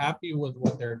 and they're happy with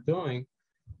what they're doing,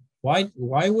 why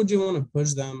would you want to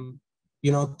push them,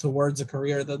 you know, towards a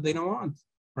career that they don't want,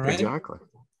 right? Exactly.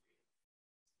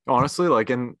 Honestly, like,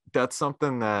 and that's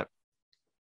something that,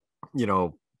 you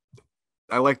know,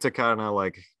 I like to kind of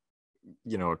like,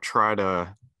 you know, try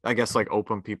to, I guess, like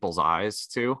open people's eyes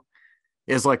to,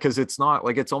 is like, because it's not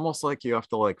like, it's almost like you have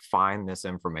to like find this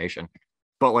information.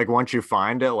 but like once you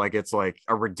find it, like it's like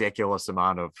a ridiculous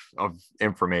amount of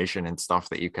information and stuff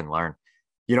that you can learn,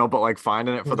 but like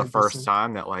finding it for the first 100%.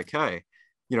 time that like, hey,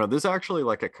 there's actually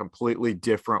like a completely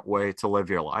different way to live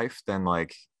your life than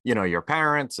like, your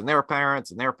parents and their parents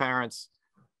and their parents.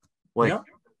 Like Yeah.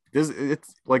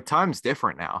 it's like time's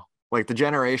different now. Like the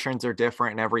generations are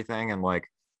different and everything. And like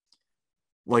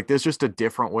there's just a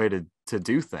different way to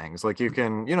do things. Like you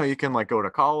can like go to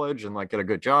college and like get a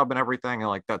good job and everything, and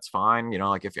like that's fine,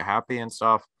 like if you're happy and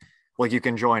stuff. Like you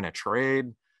can join a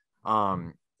trade.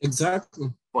 Exactly.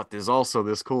 But there's also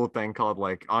this cool thing called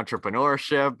like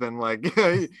entrepreneurship and like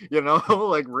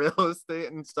like real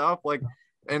estate and stuff, like,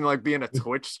 and like being a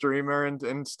Twitch streamer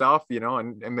and stuff,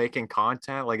 and making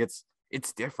content. Like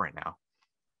it's different now.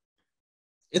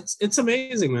 It's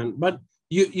amazing, man. But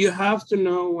you have to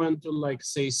know when to like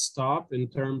say stop in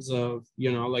terms of,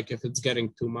 like if it's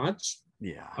getting too much.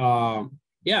 Yeah.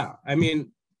 Yeah. I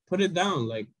mean, put it down,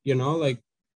 like, like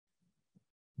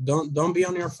don't be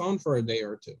on your phone for a day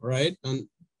or two, right? And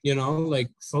like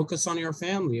focus on your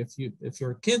family. If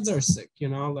your kids are sick,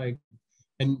 like,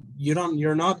 and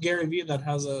you're not Gary Vee that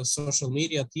has a social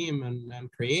media team and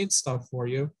creates stuff for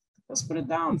you. Let's put it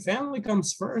down. Family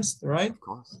comes first, right? Of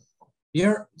course.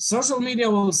 Your social media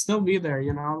will still be there,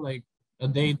 like a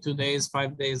day, 2 days,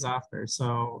 5 days after.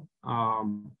 So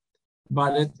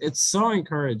but it's so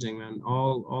encouraging, man,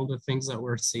 all the things that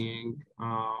we're seeing.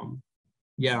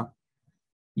 Yeah,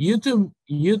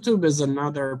 YouTube is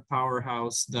another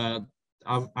powerhouse that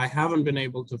I haven't been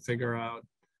able to figure out.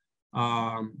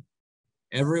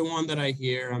 Everyone that I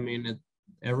hear, I mean,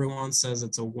 everyone says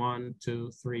it's a 1,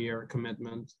 2, 3 year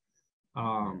commitment,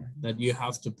 that you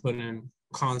have to put in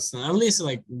constant, at least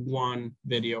like one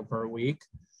video per week.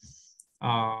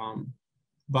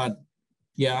 But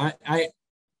yeah, I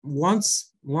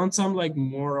once I'm like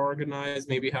more organized,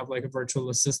 maybe have like a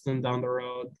virtual assistant down the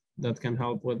road that can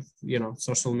help with,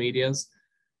 social medias.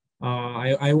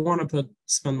 I want to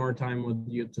spend more time with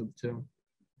YouTube too.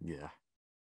 Yeah.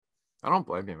 I don't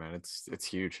blame you, man. It's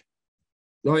huge.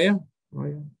 Oh yeah.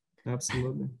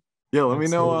 Absolutely. Yeah, let me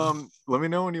know. Let me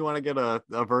know when you want to get a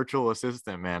virtual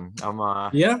assistant, man.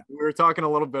 Yeah. We were talking a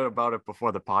little bit about it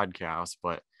before the podcast,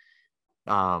 but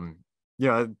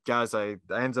guys, I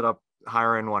ended up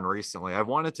hiring one recently. I've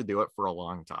wanted to do it for a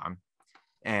long time,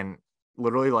 and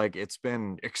literally like it's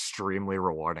been extremely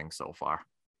rewarding so far.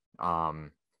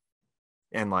 And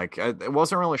like I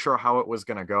wasn't really sure how it was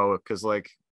gonna go, because like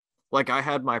I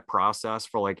had my process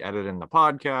for like editing the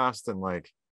podcast, and like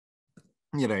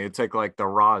you take like the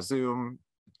raw Zoom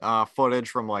footage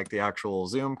from like the actual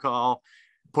Zoom call,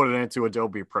 put it into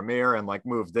Adobe Premiere, and like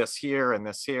move this here and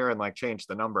this here, and like change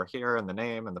the number here and the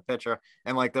name and the picture,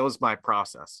 and like that was my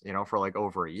process, for like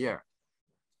over a year.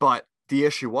 But the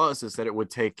issue is that it would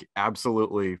take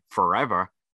absolutely forever,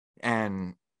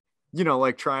 and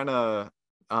like trying to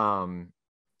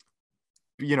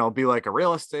be like a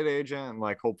real estate agent and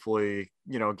like hopefully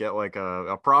get like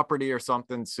a property or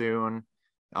something soon,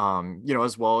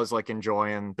 as well as like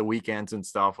enjoying the weekends and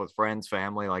stuff with friends,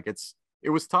 family. Like it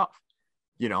was tough,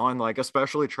 and like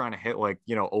especially trying to hit like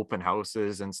open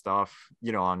houses and stuff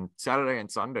on Saturday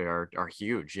and Sunday are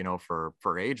huge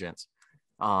for agents.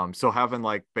 So having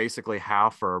like basically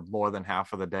half or more than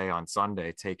half of the day on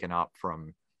Sunday taken up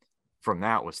from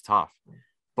that was tough.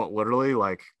 But literally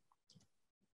like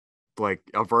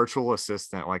a virtual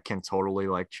assistant like can totally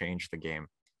like change the game.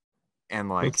 And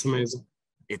like That's amazing.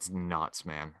 It's nuts,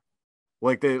 man.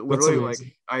 Like they literally like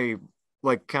I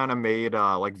like kind of made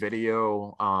like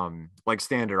video like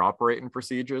standard operating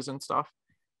procedures and stuff,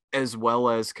 as well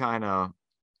as kind of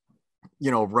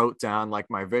wrote down like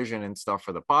my vision and stuff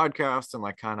for the podcast, and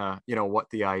like kind of what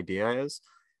the idea is,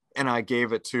 and I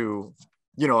gave it to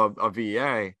a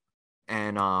VA,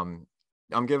 and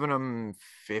I'm giving him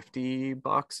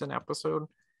 $50 an episode,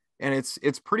 and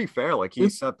it's pretty fair. Like he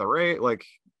set the rate, like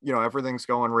everything's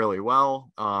going really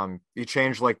well. He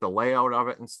changed like the layout of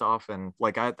it and stuff, and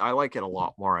like I like it a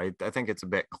lot more. I think it's a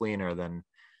bit cleaner than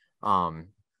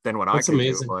what I could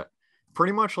do. But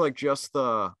pretty much like just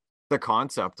the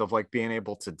concept of like being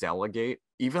able to delegate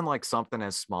even like something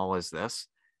as small as this,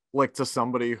 like to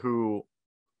somebody who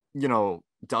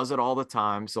does it all the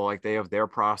time, so like they have their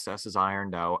processes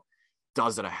ironed out,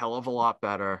 does it a hell of a lot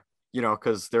better,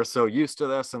 because they're so used to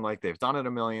this and like they've done it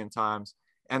a million times,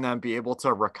 and then be able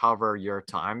to recover your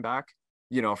time back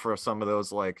for some of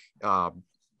those like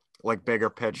bigger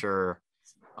picture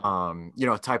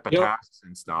type of tasks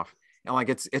and stuff. And like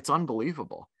it's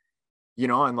unbelievable,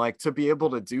 and like to be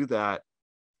able to do that,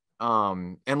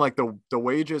 and like the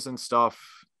wages and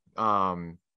stuff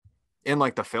in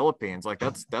like the Philippines, like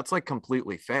that's like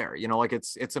completely fair, you know, like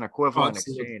it's an equivalent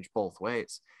exchange both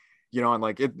ways, you know, and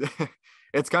like it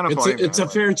it's kind of funny, it's a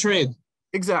fair trade.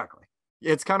 Exactly.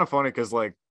 It's kind of funny because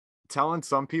like telling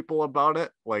some people about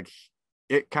it, like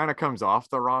it kind of comes off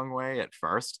the wrong way at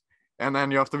first, and then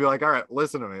you have to be like, all right,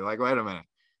 listen to me, like wait a minute,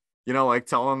 you know, like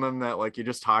telling them that like you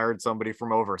just hired somebody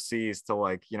from overseas to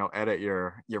like, you know, edit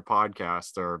your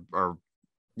podcast or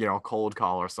you know, cold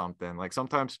call or something. Like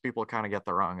sometimes people kind of get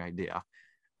the wrong idea,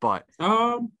 but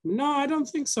no, I don't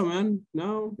think so, man.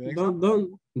 No,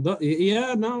 don't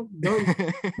yeah, no,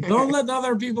 don't let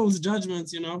other people's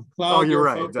judgments, you know, cloud you're your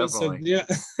right, focus. definitely. Yeah.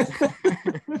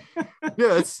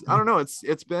 Yeah, I don't know,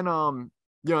 it's been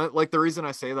you know, like the reason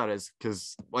I say that is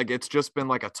because like it's just been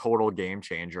like a total game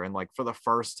changer, and like for the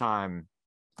first time,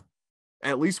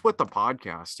 at least with the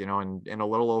podcast, you know, in a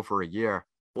little over a year,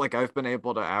 like I've been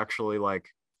able to actually like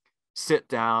sit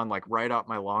down, like write up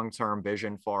my long-term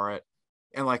vision for it,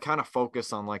 and like kind of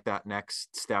focus on like that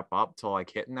next step up to like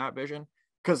hitting that vision,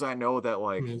 because I know that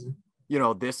like Amazing. you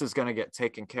know, this is going to get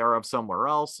taken care of somewhere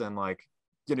else, and like,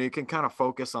 you know, you can kind of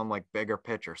focus on like bigger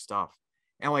picture stuff,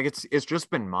 and like it's just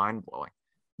been mind-blowing,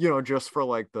 you know, just for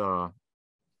like the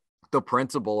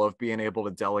principle of being able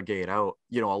to delegate out,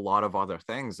 you know, a lot of other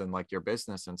things in like your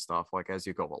business and stuff, like as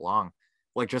you go along,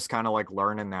 like just kind of like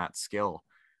learning that skill,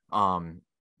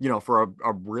 you know, for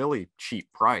a really cheap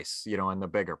price, you know, in the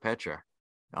bigger picture.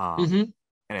 Mm-hmm.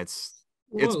 And it's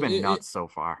Well, been nuts so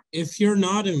far. If you're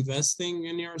not investing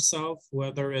in yourself,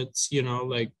 whether it's, you know,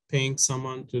 like paying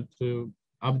someone to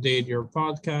update your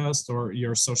podcast or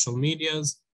your social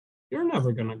medias, you're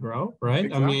never gonna grow, right?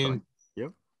 Exactly. I mean,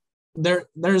 yep.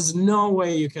 There's no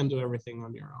way you can do everything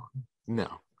on your own.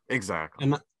 No, exactly.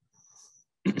 And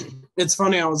it's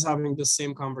funny, I was having the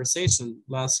same conversation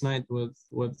last night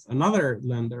with another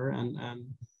lender, and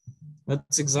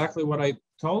that's exactly what I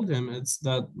told him. It's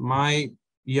that my,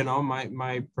 you know,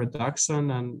 my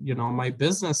production and, you know, my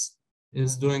business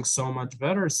is doing so much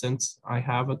better since I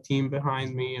have a team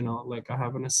behind me, you know, like I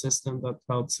have an assistant that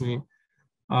helps me.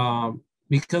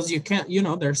 Because you can't, you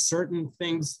know, there's certain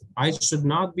things I should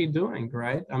not be doing,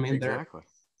 right? I mean, exactly.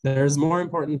 there's more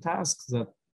important tasks that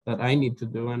I need to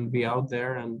do and be out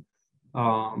there, and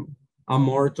I'm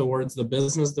more towards the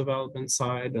business development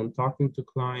side and talking to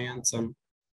clients and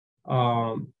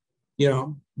you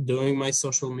know, doing my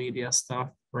social media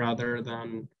stuff rather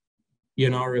than, you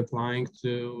know, replying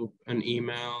to an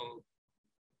email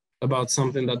about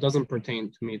something that doesn't pertain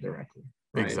to me directly,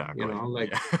 right? Exactly. You know,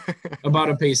 like yeah. about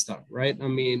a pay stub, right? I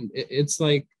mean, it's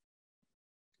like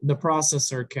the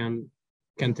processor can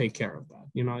take care of that.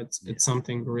 You know, it's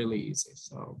something really easy.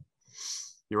 So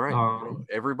you're right.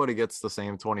 Everybody gets the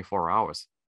same 24 hours.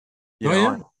 You know,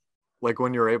 yeah. Like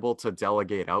when you're able to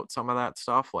delegate out some of that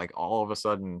stuff, like all of a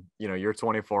sudden, you know, your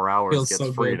 24 hours Feels gets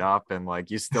so freed good. up, and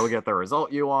like you still get the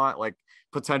result you want, like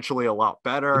potentially a lot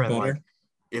better. And like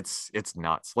it's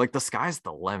nuts. Like the sky's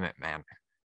the limit, man.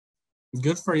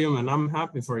 Good for you, man. I'm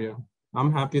happy for you.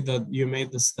 I'm happy that you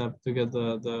made the step to get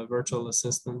the virtual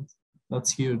assistant.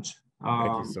 That's huge.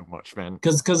 Thank you so much, man.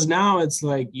 Because now it's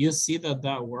like you see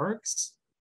that works,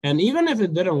 and even if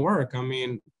it didn't work, I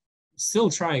mean,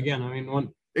 still try again. I mean,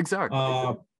 Exactly.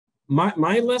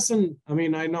 My lesson, I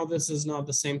mean, I know this is not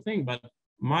the same thing, but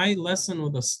my lesson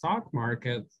with the stock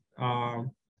market,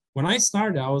 when I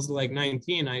started, I was like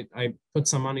 19. I put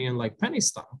some money in like penny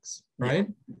stocks, right?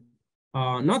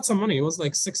 Not some money, it was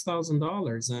like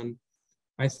 $6,000. And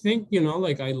I think, you know,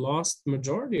 like I lost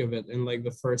majority of it in like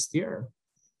the first year.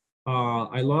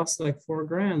 I lost like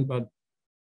 $4,000, but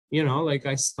you know, like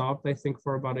I stopped, I think,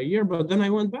 for about a year, but then I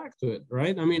went back to it,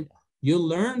 right? I mean, you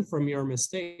learn from your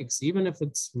mistakes, even if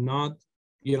it's not,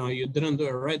 you know, you didn't do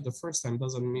it right the first time,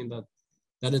 doesn't mean that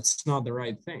it's not the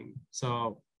right thing.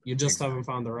 So you just haven't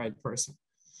found the right person.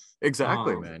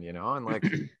 Exactly, man. You know, and like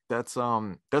that's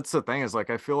the thing is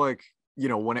like I feel like, you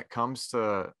know, when it comes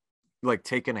to like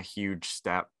taking a huge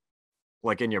step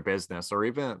like in your business or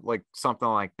even like something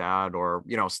like that, or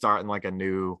you know, starting like a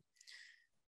new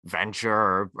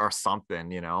venture or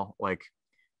something, you know, like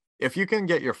if you can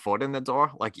get your foot in the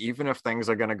door, like even if things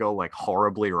are going to go like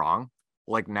horribly wrong,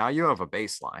 like now you have a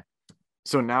baseline.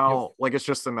 So now like it's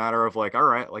just a matter of like, all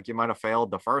right, like you might have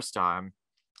failed the first time,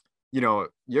 you know,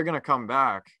 you're going to come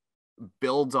back,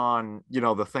 build on, you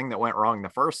know, the thing that went wrong the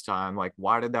first time, like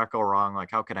why did that go wrong,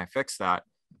 like how can I fix that?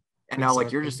 And now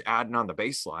like you're just adding on the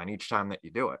baseline each time that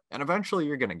you do it, and eventually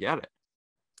you're going to get it,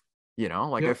 you know,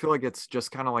 like I feel like it's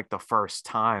just kind of like the first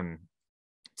time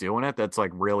doing it that's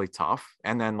like really tough,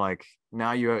 and then like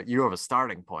now you have a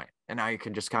starting point, and now you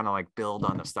can just kind of like build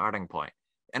on the starting point,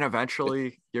 and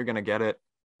eventually you're going to get it,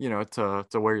 you know,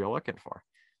 to where you're looking for.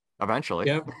 eventually.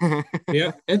 Yeah.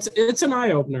 Yeah. It's an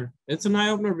eye opener. It's an eye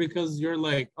opener because you're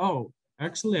like, oh,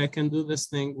 actually I can do this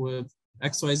thing with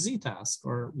XYZ task,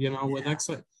 or, you know, with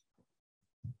XY.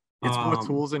 It's more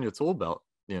tools in your tool belt,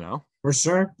 you know? For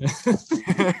sure.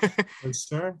 For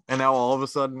sure. And now all of a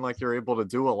sudden, like, you're able to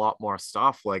do a lot more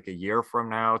stuff, like a year from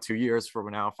now, 2 years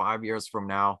from now, 5 years from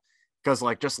now, because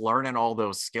like just learning all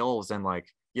those skills and like,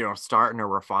 you know, starting to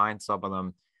refine some of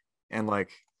them. And like,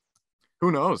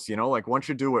 who knows, you know, like once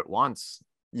you do it once,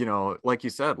 you know, like you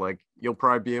said, like you'll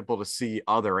probably be able to see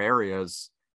other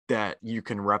areas that you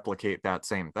can replicate that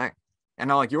same thing. And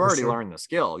now, like, you already learned the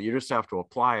skill, you just have to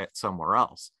apply it somewhere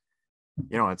else.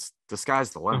 You know, it's the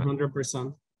sky's the limit.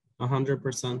 100%.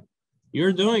 100%.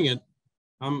 You're doing it.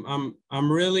 I'm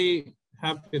really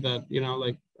happy that, you know,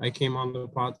 like I came on the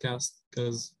podcast,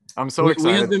 because I'm so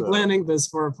excited. We have been planning this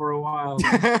for a while.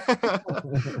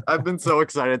 I've been so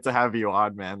excited to have you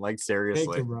on, man. Like, seriously.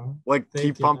 Thank you, bro. Like,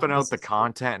 keep pumping out the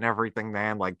content and everything,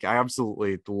 man. Like, I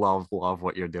absolutely love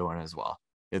what you're doing as well.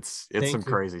 It's some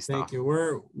crazy stuff. Thank you.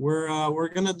 We're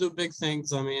gonna do big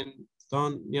things. I mean,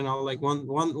 don't, you know, like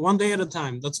one day at a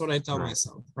time. That's what I tell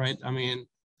myself, right? I mean,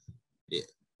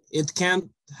 it can't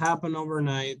happen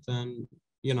overnight, and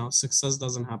you know, success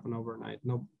doesn't happen overnight.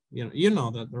 No, you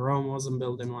know that the Rome wasn't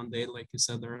built in one day, like you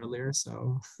said earlier.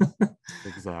 So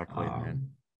exactly, man.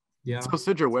 Yeah. So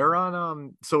Sidrit, where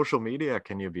on social media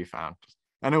can you be found?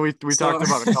 I know we talked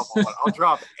about a couple, but I'll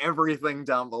drop everything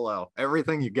down below.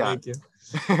 Everything you got. Thank you.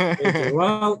 Thank you.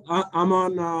 Well, I'm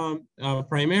on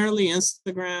primarily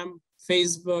Instagram,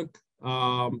 Facebook,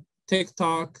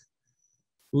 TikTok,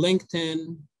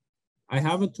 LinkedIn. I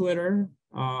have a Twitter.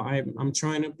 I'm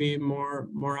trying to be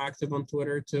more active on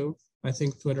Twitter too. I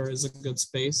think Twitter is a good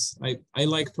space. I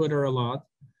like Twitter a lot.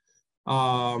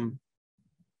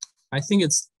 I think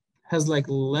has like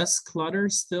less clutter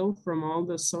still from all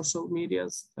the social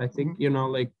medias. I think, you know,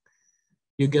 like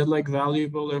you get like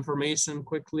valuable information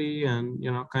quickly, and,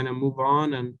 you know, kind of move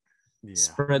on and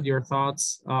spread your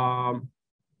thoughts.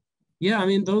 Yeah, I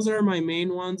mean, those are my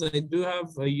main ones. I do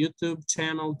have a YouTube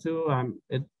channel too.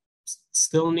 It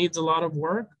still needs a lot of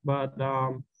work, but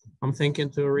I'm thinking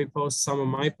to repost some of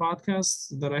my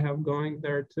podcasts that I have going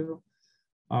there too.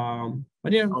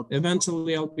 But yeah,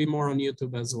 eventually I'll be more on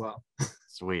YouTube as well.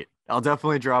 Sweet. I'll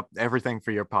definitely drop everything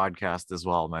for your podcast as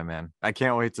well, my man. I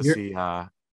can't wait to see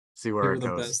where it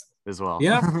goes as well.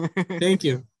 Yeah. Thank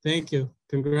you.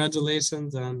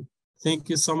 Congratulations, and thank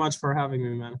you so much for having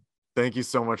me, man. Thank you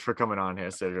so much for coming on here,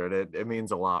 Sidrit. It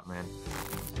means a lot, man.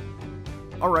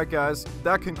 All right, guys,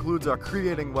 that concludes our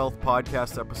Creating Wealth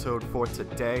podcast episode for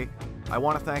today. I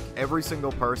want to thank every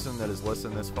single person that has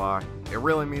listened this far. It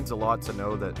really means a lot to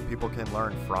know that people can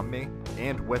learn from me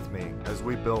and with me as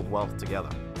we build wealth together.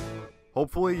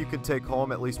 Hopefully you can take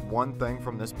home at least one thing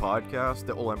from this podcast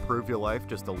that will improve your life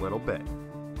just a little bit.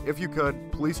 If you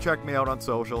could, please check me out on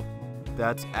social.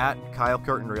 That's at Kyle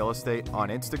Curtin Real Estate on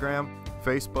Instagram,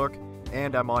 Facebook,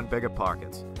 and I'm on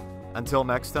Biggerpockets. Until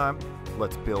next time,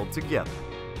 let's build together.